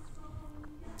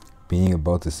 Being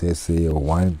about to set sail,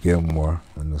 Juan Gilmore,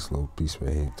 in this little piece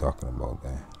right here talking about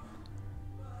that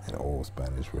in old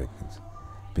Spanish records.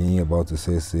 Being about to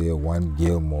set sail, Juan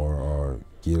Gilmore, or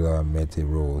Gila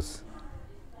Menteros,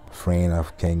 friend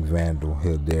of King Vandal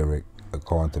Hilderic,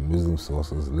 according to Muslim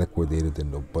sources, liquidated the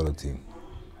nobility.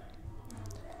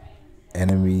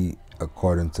 Enemy,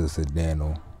 according to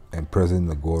Sedano, imprisoned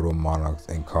the Goro monarchs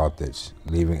in Carthage,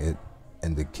 leaving it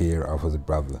in the care of his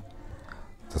brother.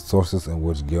 The sources in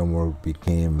which Gilmore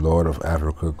became Lord of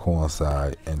Africa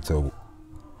coincide until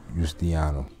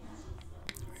Justiniano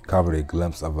recovered a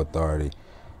glimpse of authority,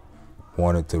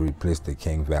 wanted to replace the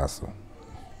king vassal.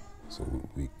 So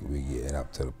we getting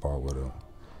up to the part where the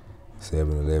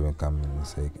 7-Eleven coming in a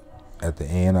second. At the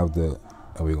end of the,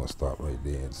 and we're gonna stop right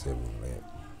there at 7-Eleven.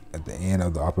 At the end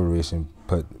of the operation,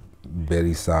 put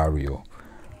Belisario,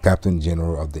 Captain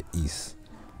General of the East,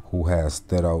 who has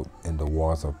stood out in the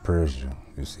wars of Persia.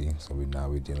 You see, so we're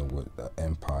dealing with the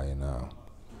empire now.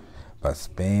 But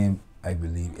Spain, I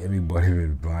believe everybody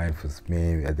was blind for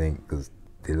Spain. I think because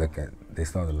they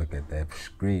started to look at that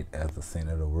strait as the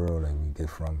center of the world, and we get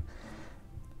from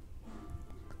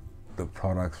the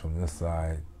products from this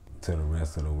side to the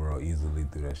rest of the world easily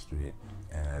through that strait.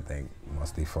 And I think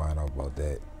once they find out about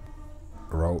that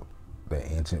route, the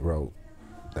ancient route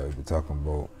that we were talking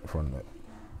about from the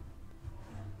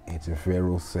ancient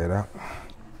pharaohs set up.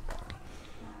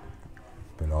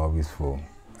 Been always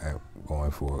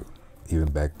going for it.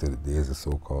 Even back to the days of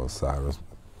so-called Cyrus,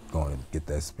 going to get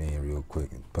that Spain real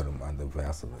quick and put them under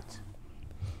vassalage.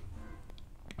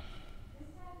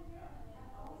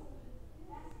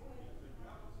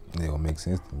 It would make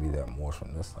sense to me that more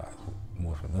from this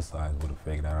side would have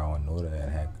figured out and know that and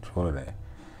had control of that,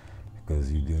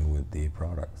 because you're dealing with their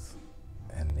products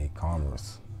and their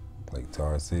commerce. Like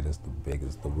Tara said, it's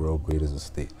the world greatest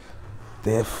estate.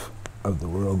 Death of the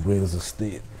world greatest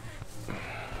estate.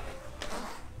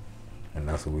 And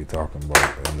that's what we're talking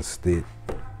about, an estate.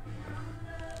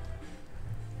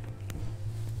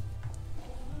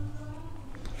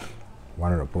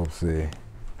 One of the popes said,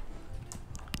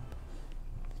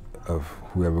 of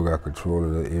whoever got control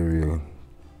of the area,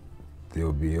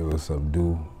 they'll be able to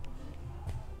subdue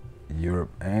Europe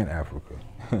and Africa.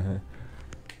 The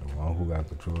one who got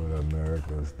control of the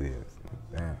Americas is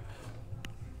damn.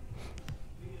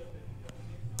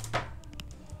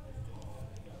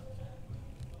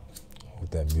 Hope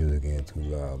that music ain't too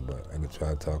loud, but I can try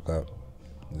to talk up.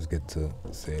 Let's get to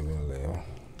saving later.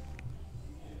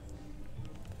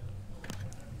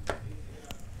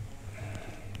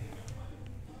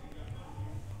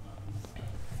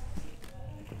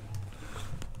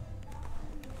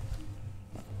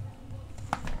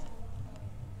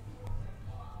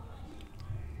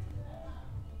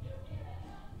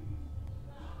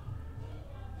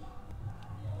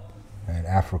 In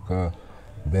Africa,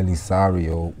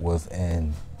 Belisario was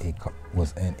in a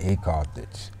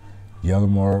Carthage.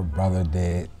 Gilmore's brother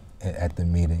died at the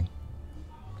meeting.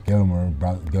 Gilmore's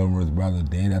brother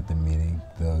died at the meeting.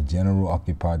 The general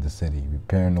occupied the city,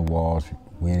 repairing the walls,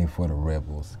 waiting for the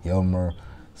rebels. Gilmore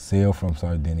sailed from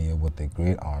Sardinia with a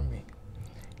great army,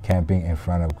 camping in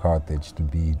front of Carthage to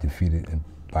be defeated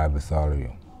by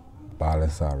Belisario.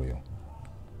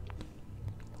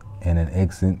 In an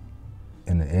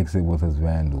exit with his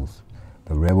Vandals,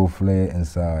 the rebel fled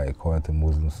inside, according to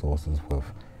Muslim sources, with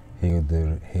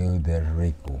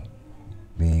Hilderico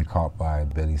being caught by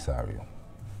Belisario.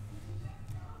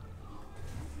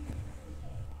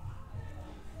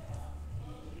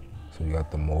 So you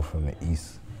got the most from the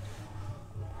east,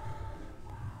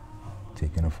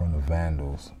 taking it from the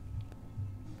Vandals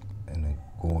and the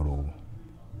Gordo.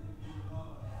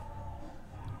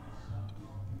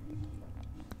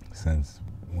 Since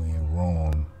we in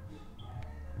Rome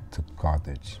to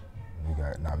Carthage, we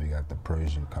got the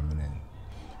Persian coming in.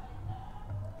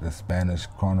 The Spanish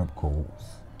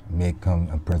chronicles make him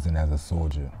imprisoned as a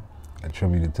soldier,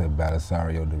 attributed to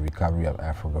Belisario the recovery of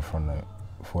Africa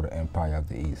for the Empire of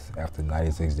the East after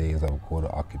 96 days of quarter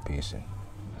occupation.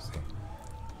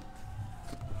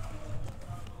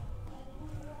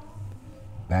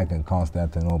 Back in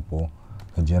Constantinople,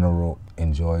 the general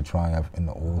enjoyed triumph in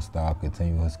the old style,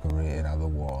 continued his career in other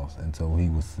wars until he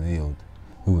was sealed.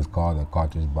 He was called in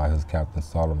Carthage by his captain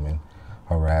Solomon,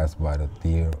 harassed by the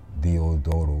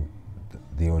Deodato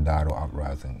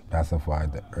uprising.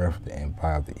 Pacified the earth, the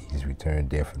Empire of the East returned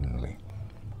definitely.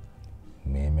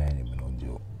 Man, ain't no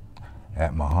joke.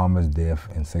 At Muhammad's death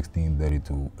in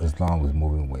 1632, Islam was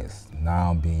moving west,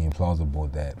 not being plausible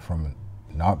that from an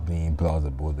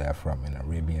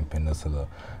Arabian Peninsula,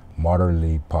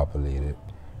 moderately populated,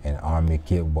 an army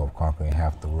capable of conquering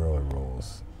half the world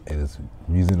arose. It is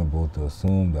reasonable to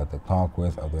assume that the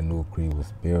conquest of the new creed was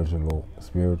spiritual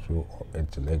or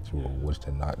intellectual, which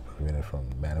did not prevent it from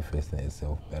manifesting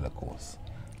itself better course.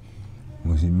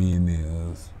 What you mean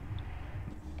is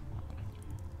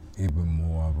even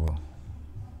more of a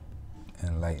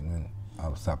enlightenment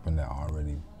of something that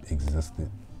already existed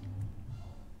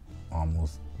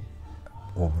almost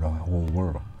over the whole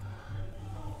world.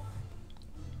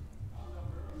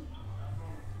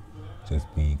 Just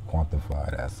being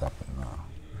quantified as something now.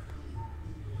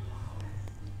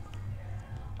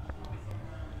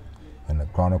 In the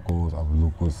Chronicles of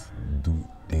Lucas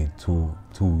de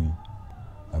Tui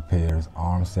appears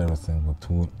armed Saracens with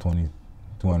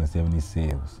 270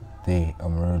 sails. They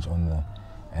emerged on the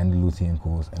Andalusian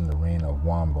coast in the reign of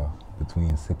Wamba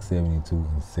between 672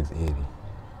 and 680.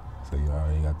 So you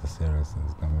already got the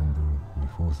Saracens coming through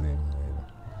before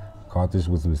 780. Carthage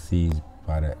was besieged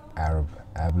by the Arab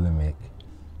Abdulmalik,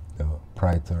 the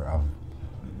praetor of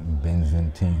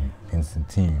Byzantium.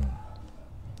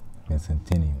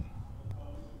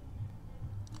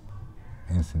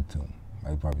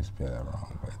 I probably spell that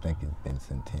wrong, but I think it's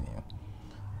Byzantium.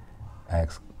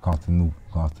 Asked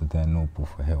Constantinople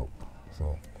for help.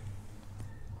 So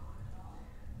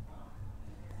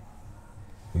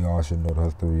we all should know the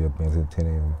history of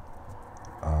Byzantium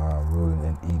ruling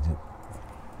in Egypt,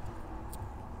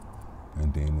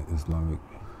 and then the Islamic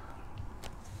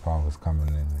power was coming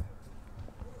in,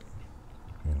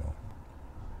 you know.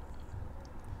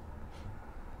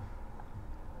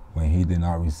 When he did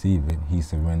not receive it, he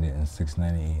surrendered in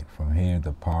 698. From here,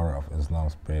 the power of Islam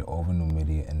spread over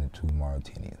Numidia and the two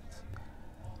Mauritanians.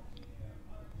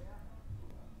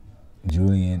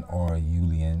 Julian or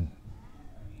Julian,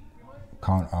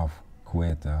 Count of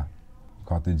Ceuta,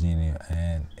 Cartagena,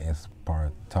 and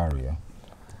Espartaria,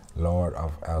 Lord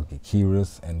of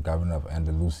Algeciras and Governor of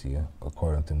Andalusia,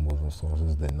 according to Muslim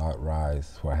sources, did not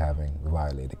rise for having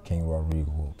violated King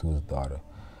Rodrigo to his daughter.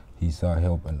 He sought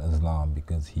help in Islam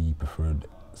because he preferred to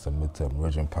submit to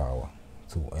emergent power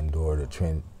to endure the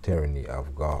tyranny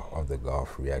of the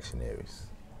Gulf reactionaries.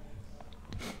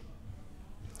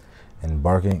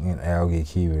 Embarking in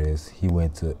Algeciras, he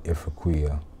went to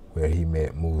Ifriqiya, where he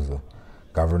met Musa,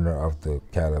 governor of the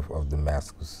Caliph of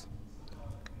Damascus,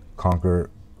 conqueror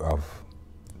of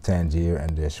Tangier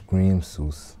and the extreme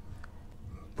Sus.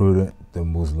 Prudent the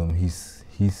Muslim, he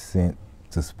sent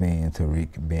to Spain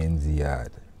Tariq bin Ziyad,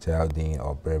 Chaldean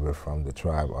or Berber from the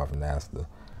tribe of Nasda,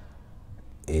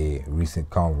 a recent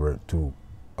convert, to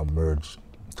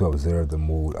observe the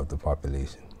mood of the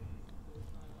population.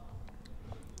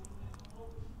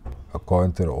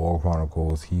 According to the oral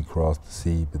chronicles, he crossed the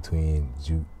sea between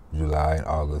July and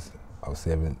August of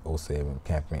 707,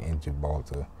 camping in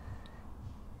Gibraltar.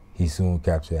 He soon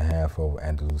captured half of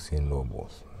Andalusian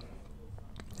nobles.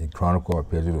 The chronicle of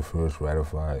Pedro I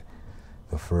ratified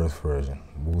the first version.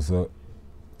 Musa,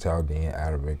 Chaldean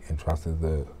Arabic, entrusted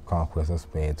the conquest of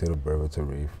Spain to the Berber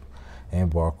Tarif and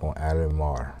embarked on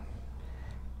Al-Mar.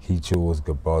 He chose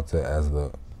Gibraltar as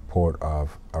the port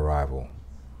of arrival,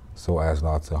 so as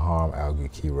not to harm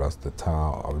Algeciras, the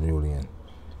town of Julian.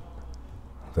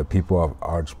 The people of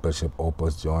Archbishop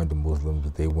Opus joined the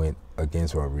Muslims. They went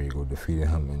against Rodrigo, defeating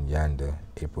him in Yanda,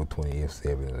 April 28,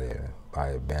 711, by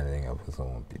abandoning of his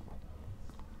own people.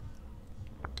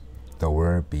 The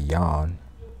word beyond,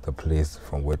 the place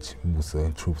from which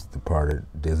Musa troops departed,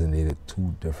 designated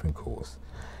two different coasts.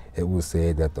 It was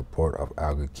said that the port of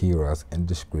Algeciras in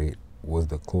the Strait was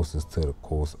the closest to the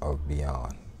coast of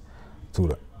Beyond, to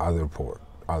the other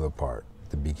part,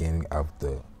 the beginning of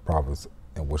the province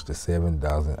in which the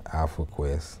 7,000 alpha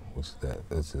quests, which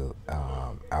is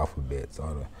alphabets,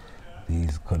 are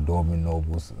these Cordoban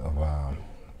nobles of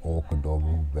old Cordoba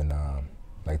who've been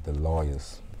like the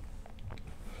lawyers,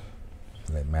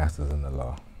 like masters in the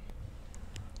law.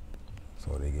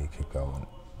 So they get kicked out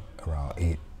around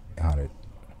 800.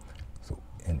 So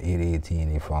in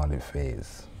 818 they founded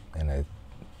Fez, and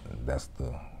that's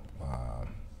the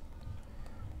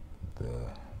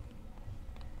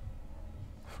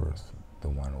first, the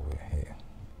one over here,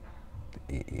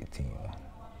 the 818 one.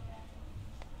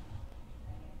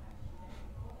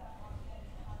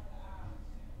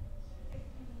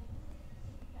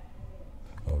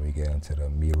 Well, we get into the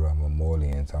Mira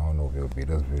Memolians. I don't know if it'll be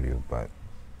this video, but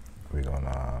they're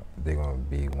gonna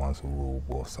be ones who rule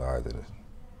both sides of this.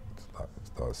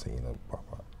 Start seeing them pop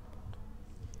up.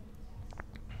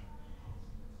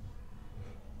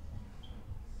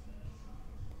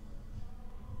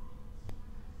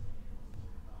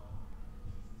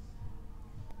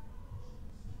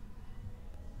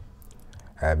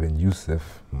 Ibn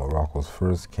Yusuf, Morocco's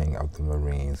first king of the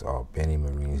Marines, or Beni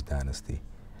Marines dynasty,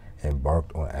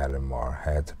 embarked on Al-Mar,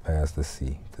 had to pass the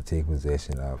sea to take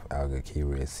possession of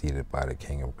Algeciras, ceded by the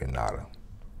king of Granada.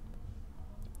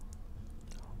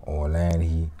 On land,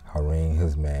 he harangued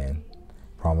his men,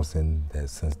 promising that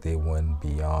since they won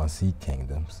beyond sea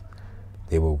kingdoms,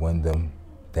 they would win them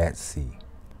that sea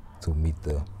to meet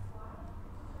the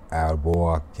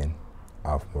Alborakin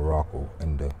of Morocco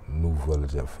in the new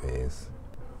village of Fez,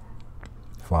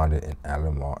 founded in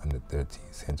Al-Mar in the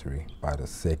 13th century by the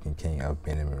second king of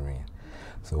Beni Marin.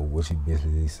 So what she's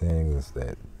basically saying is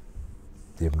that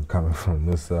they've been coming from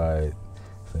this side,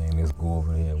 saying let's go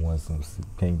over here and win some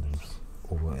kingdoms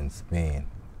over in Spain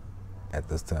at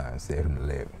this time,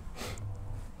 711.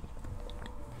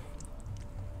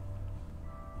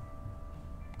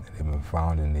 And they've been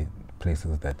founding the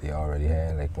places that they already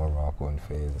had, like Morocco and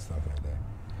Fez and stuff like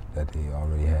that they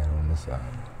already had on this side.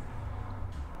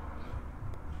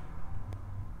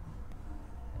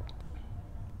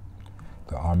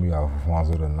 The army of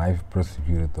Alfonso IX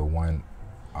persecuted one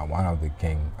of the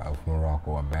king of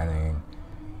Morocco, abandoning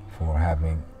for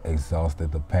having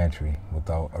exhausted the pantry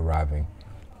without arriving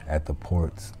at the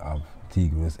ports of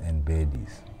Tigris and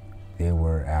Betis. They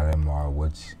were Al-Mar,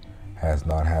 which has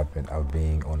not happened, of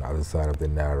being on the other side of the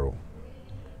Narrow.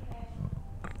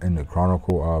 In the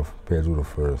chronicle of Pedro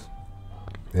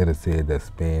I, it is said that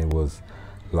Spain was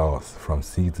lost from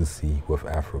sea to sea with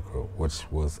Africa,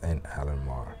 which was in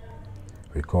Al-Mar.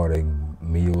 recording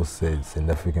Mio's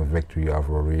significant victory of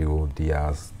Rodrigo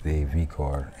Diaz de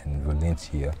Vicar in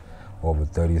Valencia over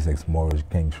 36 Moorish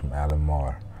kings from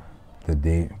Alamar. The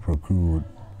date procured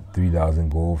 3,000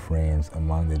 gold frames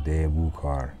among the dead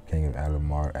Bukhar, king of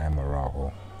Alamar and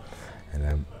Morocco, and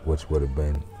then, which would have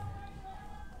been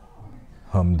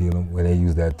dealing, when they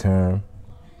use that term,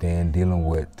 then dealing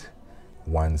with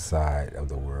one side of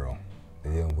the world.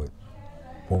 They're dealing with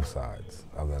both sides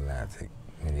of the Atlantic.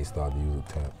 When they started to use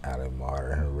the term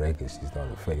Alamar and her records, she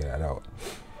started to figure that out.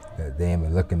 That they ain't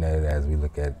been looking at it as we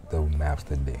look at the maps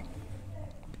today.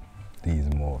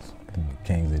 These Moors, the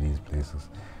kings of these places.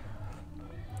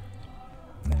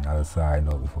 And another side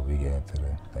note before we get into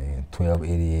the thing. In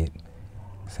 1288,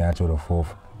 Sancho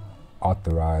IV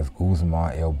authorized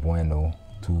Guzman el Bueno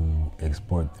to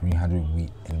export 300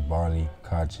 wheat and barley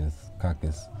cachas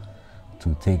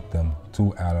to take them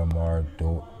to Alamar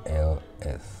do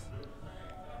LS.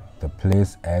 The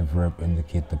place adverb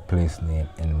indicate the place name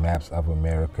in maps of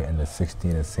America in the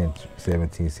 16th and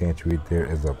 17th century. There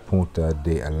is a Punta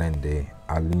de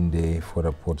Alinde for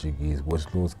the Portuguese, which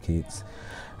locates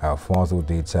Alfonso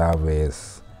de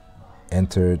Chaves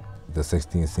entered the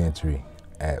 16th century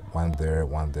at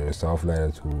 1/3 south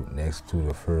latitude next to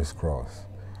the first cross,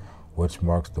 which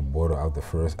marks the border of the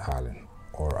first island,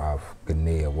 or of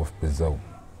Guinea with Brazil.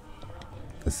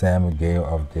 The San Miguel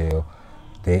of de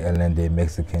Allende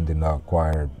Mexican did not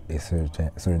acquire a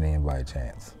surname by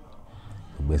chance.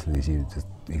 So basically she was just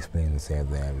explaining the same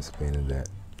thing. I'm explaining that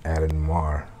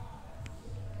Alamar,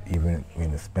 even in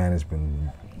the Spanish,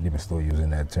 they've been still using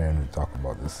that term to talk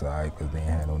about this side because they ain't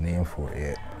had no name for it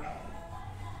yet.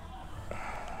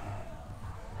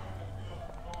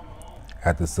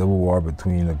 At the civil war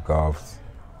between the Goths,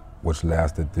 which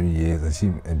lasted 3 years,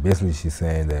 and basically she's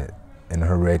saying that in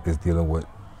her records dealing with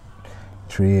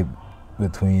trade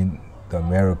between the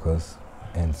Americas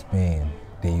and Spain,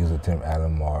 they use the term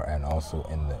Alamar, and also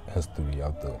in the history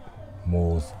of the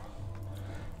Moors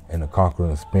and the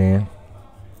conquering of Spain,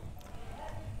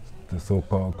 the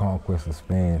so-called conquest of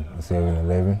Spain in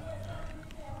 711,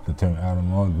 the term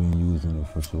Alamar is being used in the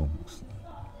official books.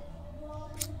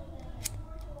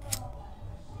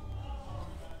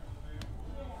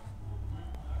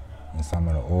 And some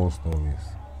of the old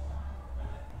stories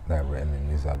that are written in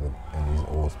these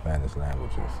old Spanish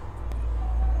languages.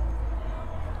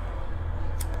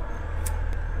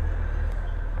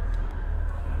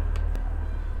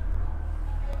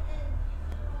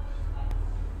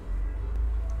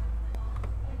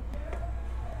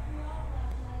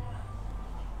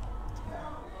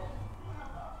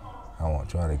 I want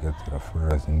to try to get to the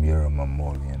first Mira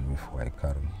Memorial before I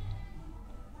cut him.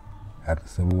 At the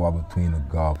civil war between the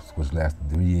Goths, which lasted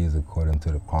 3 years according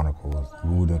to the chronicles,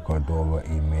 ruled in Cordoba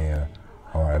a mayor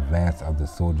or advance of the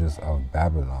soldiers of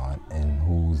Babylon, in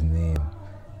whose name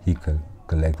he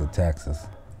collected taxes,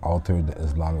 altered the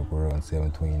Islamic world in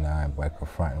 729 by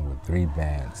confronting with 3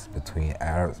 bands between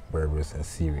Arabs, Berbers, and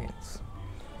Syrians.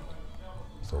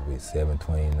 So with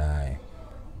 729,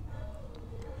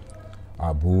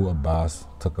 Abu Abbas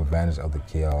took advantage of the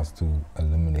chaos to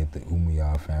eliminate the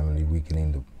Umayyad family,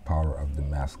 weakening the power of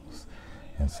Damascus.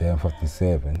 In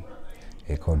 757,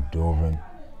 a Cordovan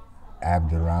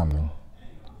Abdurrahman,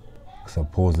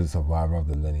 supposed survivor of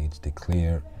the lineage,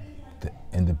 declared the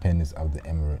independence of the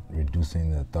emirate,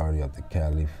 reducing the authority of the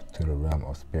caliph to the realm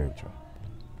of spiritual.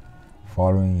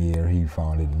 Following year, he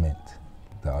founded Mint.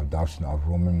 The adoption of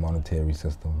Roman monetary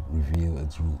system revealed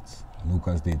its roots.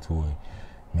 Lucas de Toy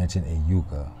mentioned a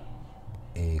Yucca,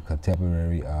 a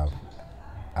contemporary of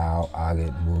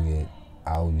Al-Agid Mugid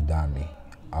al-Udami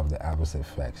of the Abbasid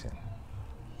faction.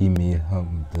 He made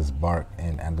him disembark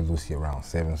in Andalusia around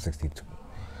 762,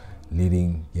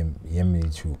 leading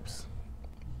Yemeni troops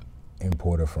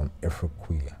imported from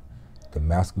Ifriqiya.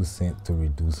 Damascus sent to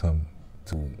reduce him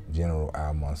to General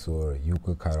al-Mansur.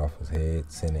 Yucca cut off his head,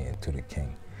 sending it to the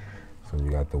king. So we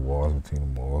got the wars between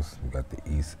the Moors, we got the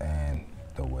east and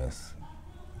the west,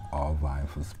 all vying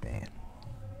for Spain.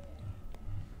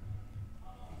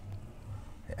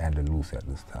 Andalus at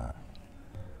this time.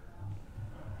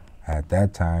 At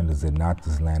that time, the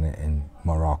Zenatas landed in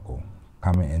Morocco,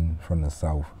 coming in from the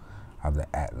south of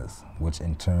the Atlas, which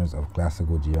in terms of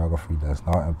classical geography does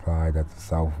not imply that the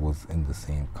south was in the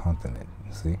same continent,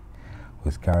 you see,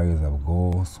 with carriers of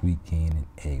gold, sweet cane,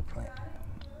 and eggplant.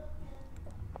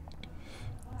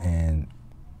 In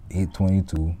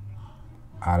 822,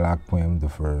 Alaquim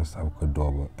I of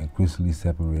Cordoba, increasingly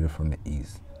separated from the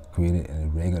east, created an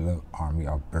irregular army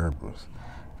of Berbers,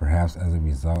 perhaps as a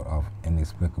result of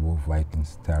inexplicable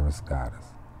Vikings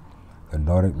Tarascatas. The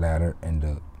Nordic ladder and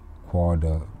the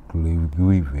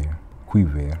Quadrivium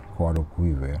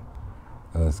Guadalquivir,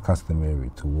 as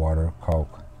customary to water,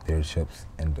 caulk their ships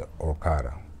in the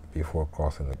Orcada before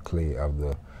crossing the clay of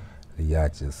the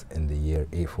Liaches. In the year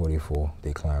 844,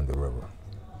 they climbed the river.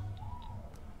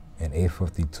 In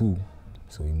 852,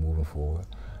 so we're moving forward,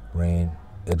 reigned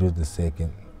Idris II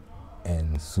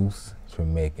and Sus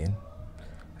Tremakin,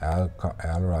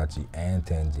 Al-Raji, and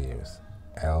Tangiers.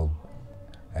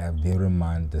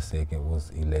 Abdirrahman II was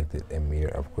elected Emir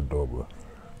of Cordoba.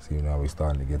 So now we're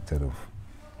starting to get to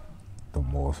the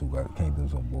Moors who got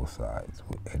kingdoms on both sides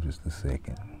with Idris II.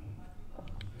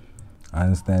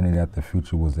 Understanding that the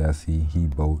future was at sea, he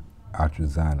boat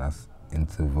Atrazanas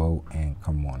into Vo and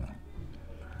Carmona.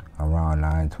 Around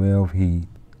 912, he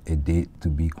did to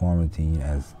be quarantined,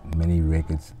 as many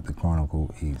records the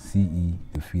chronicle. A CE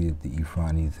defeated the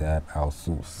Ifrani Zab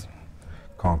al-Sus,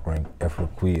 conquering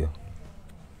Efraquia.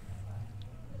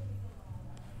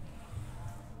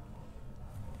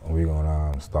 We're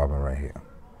gonna stop it right here.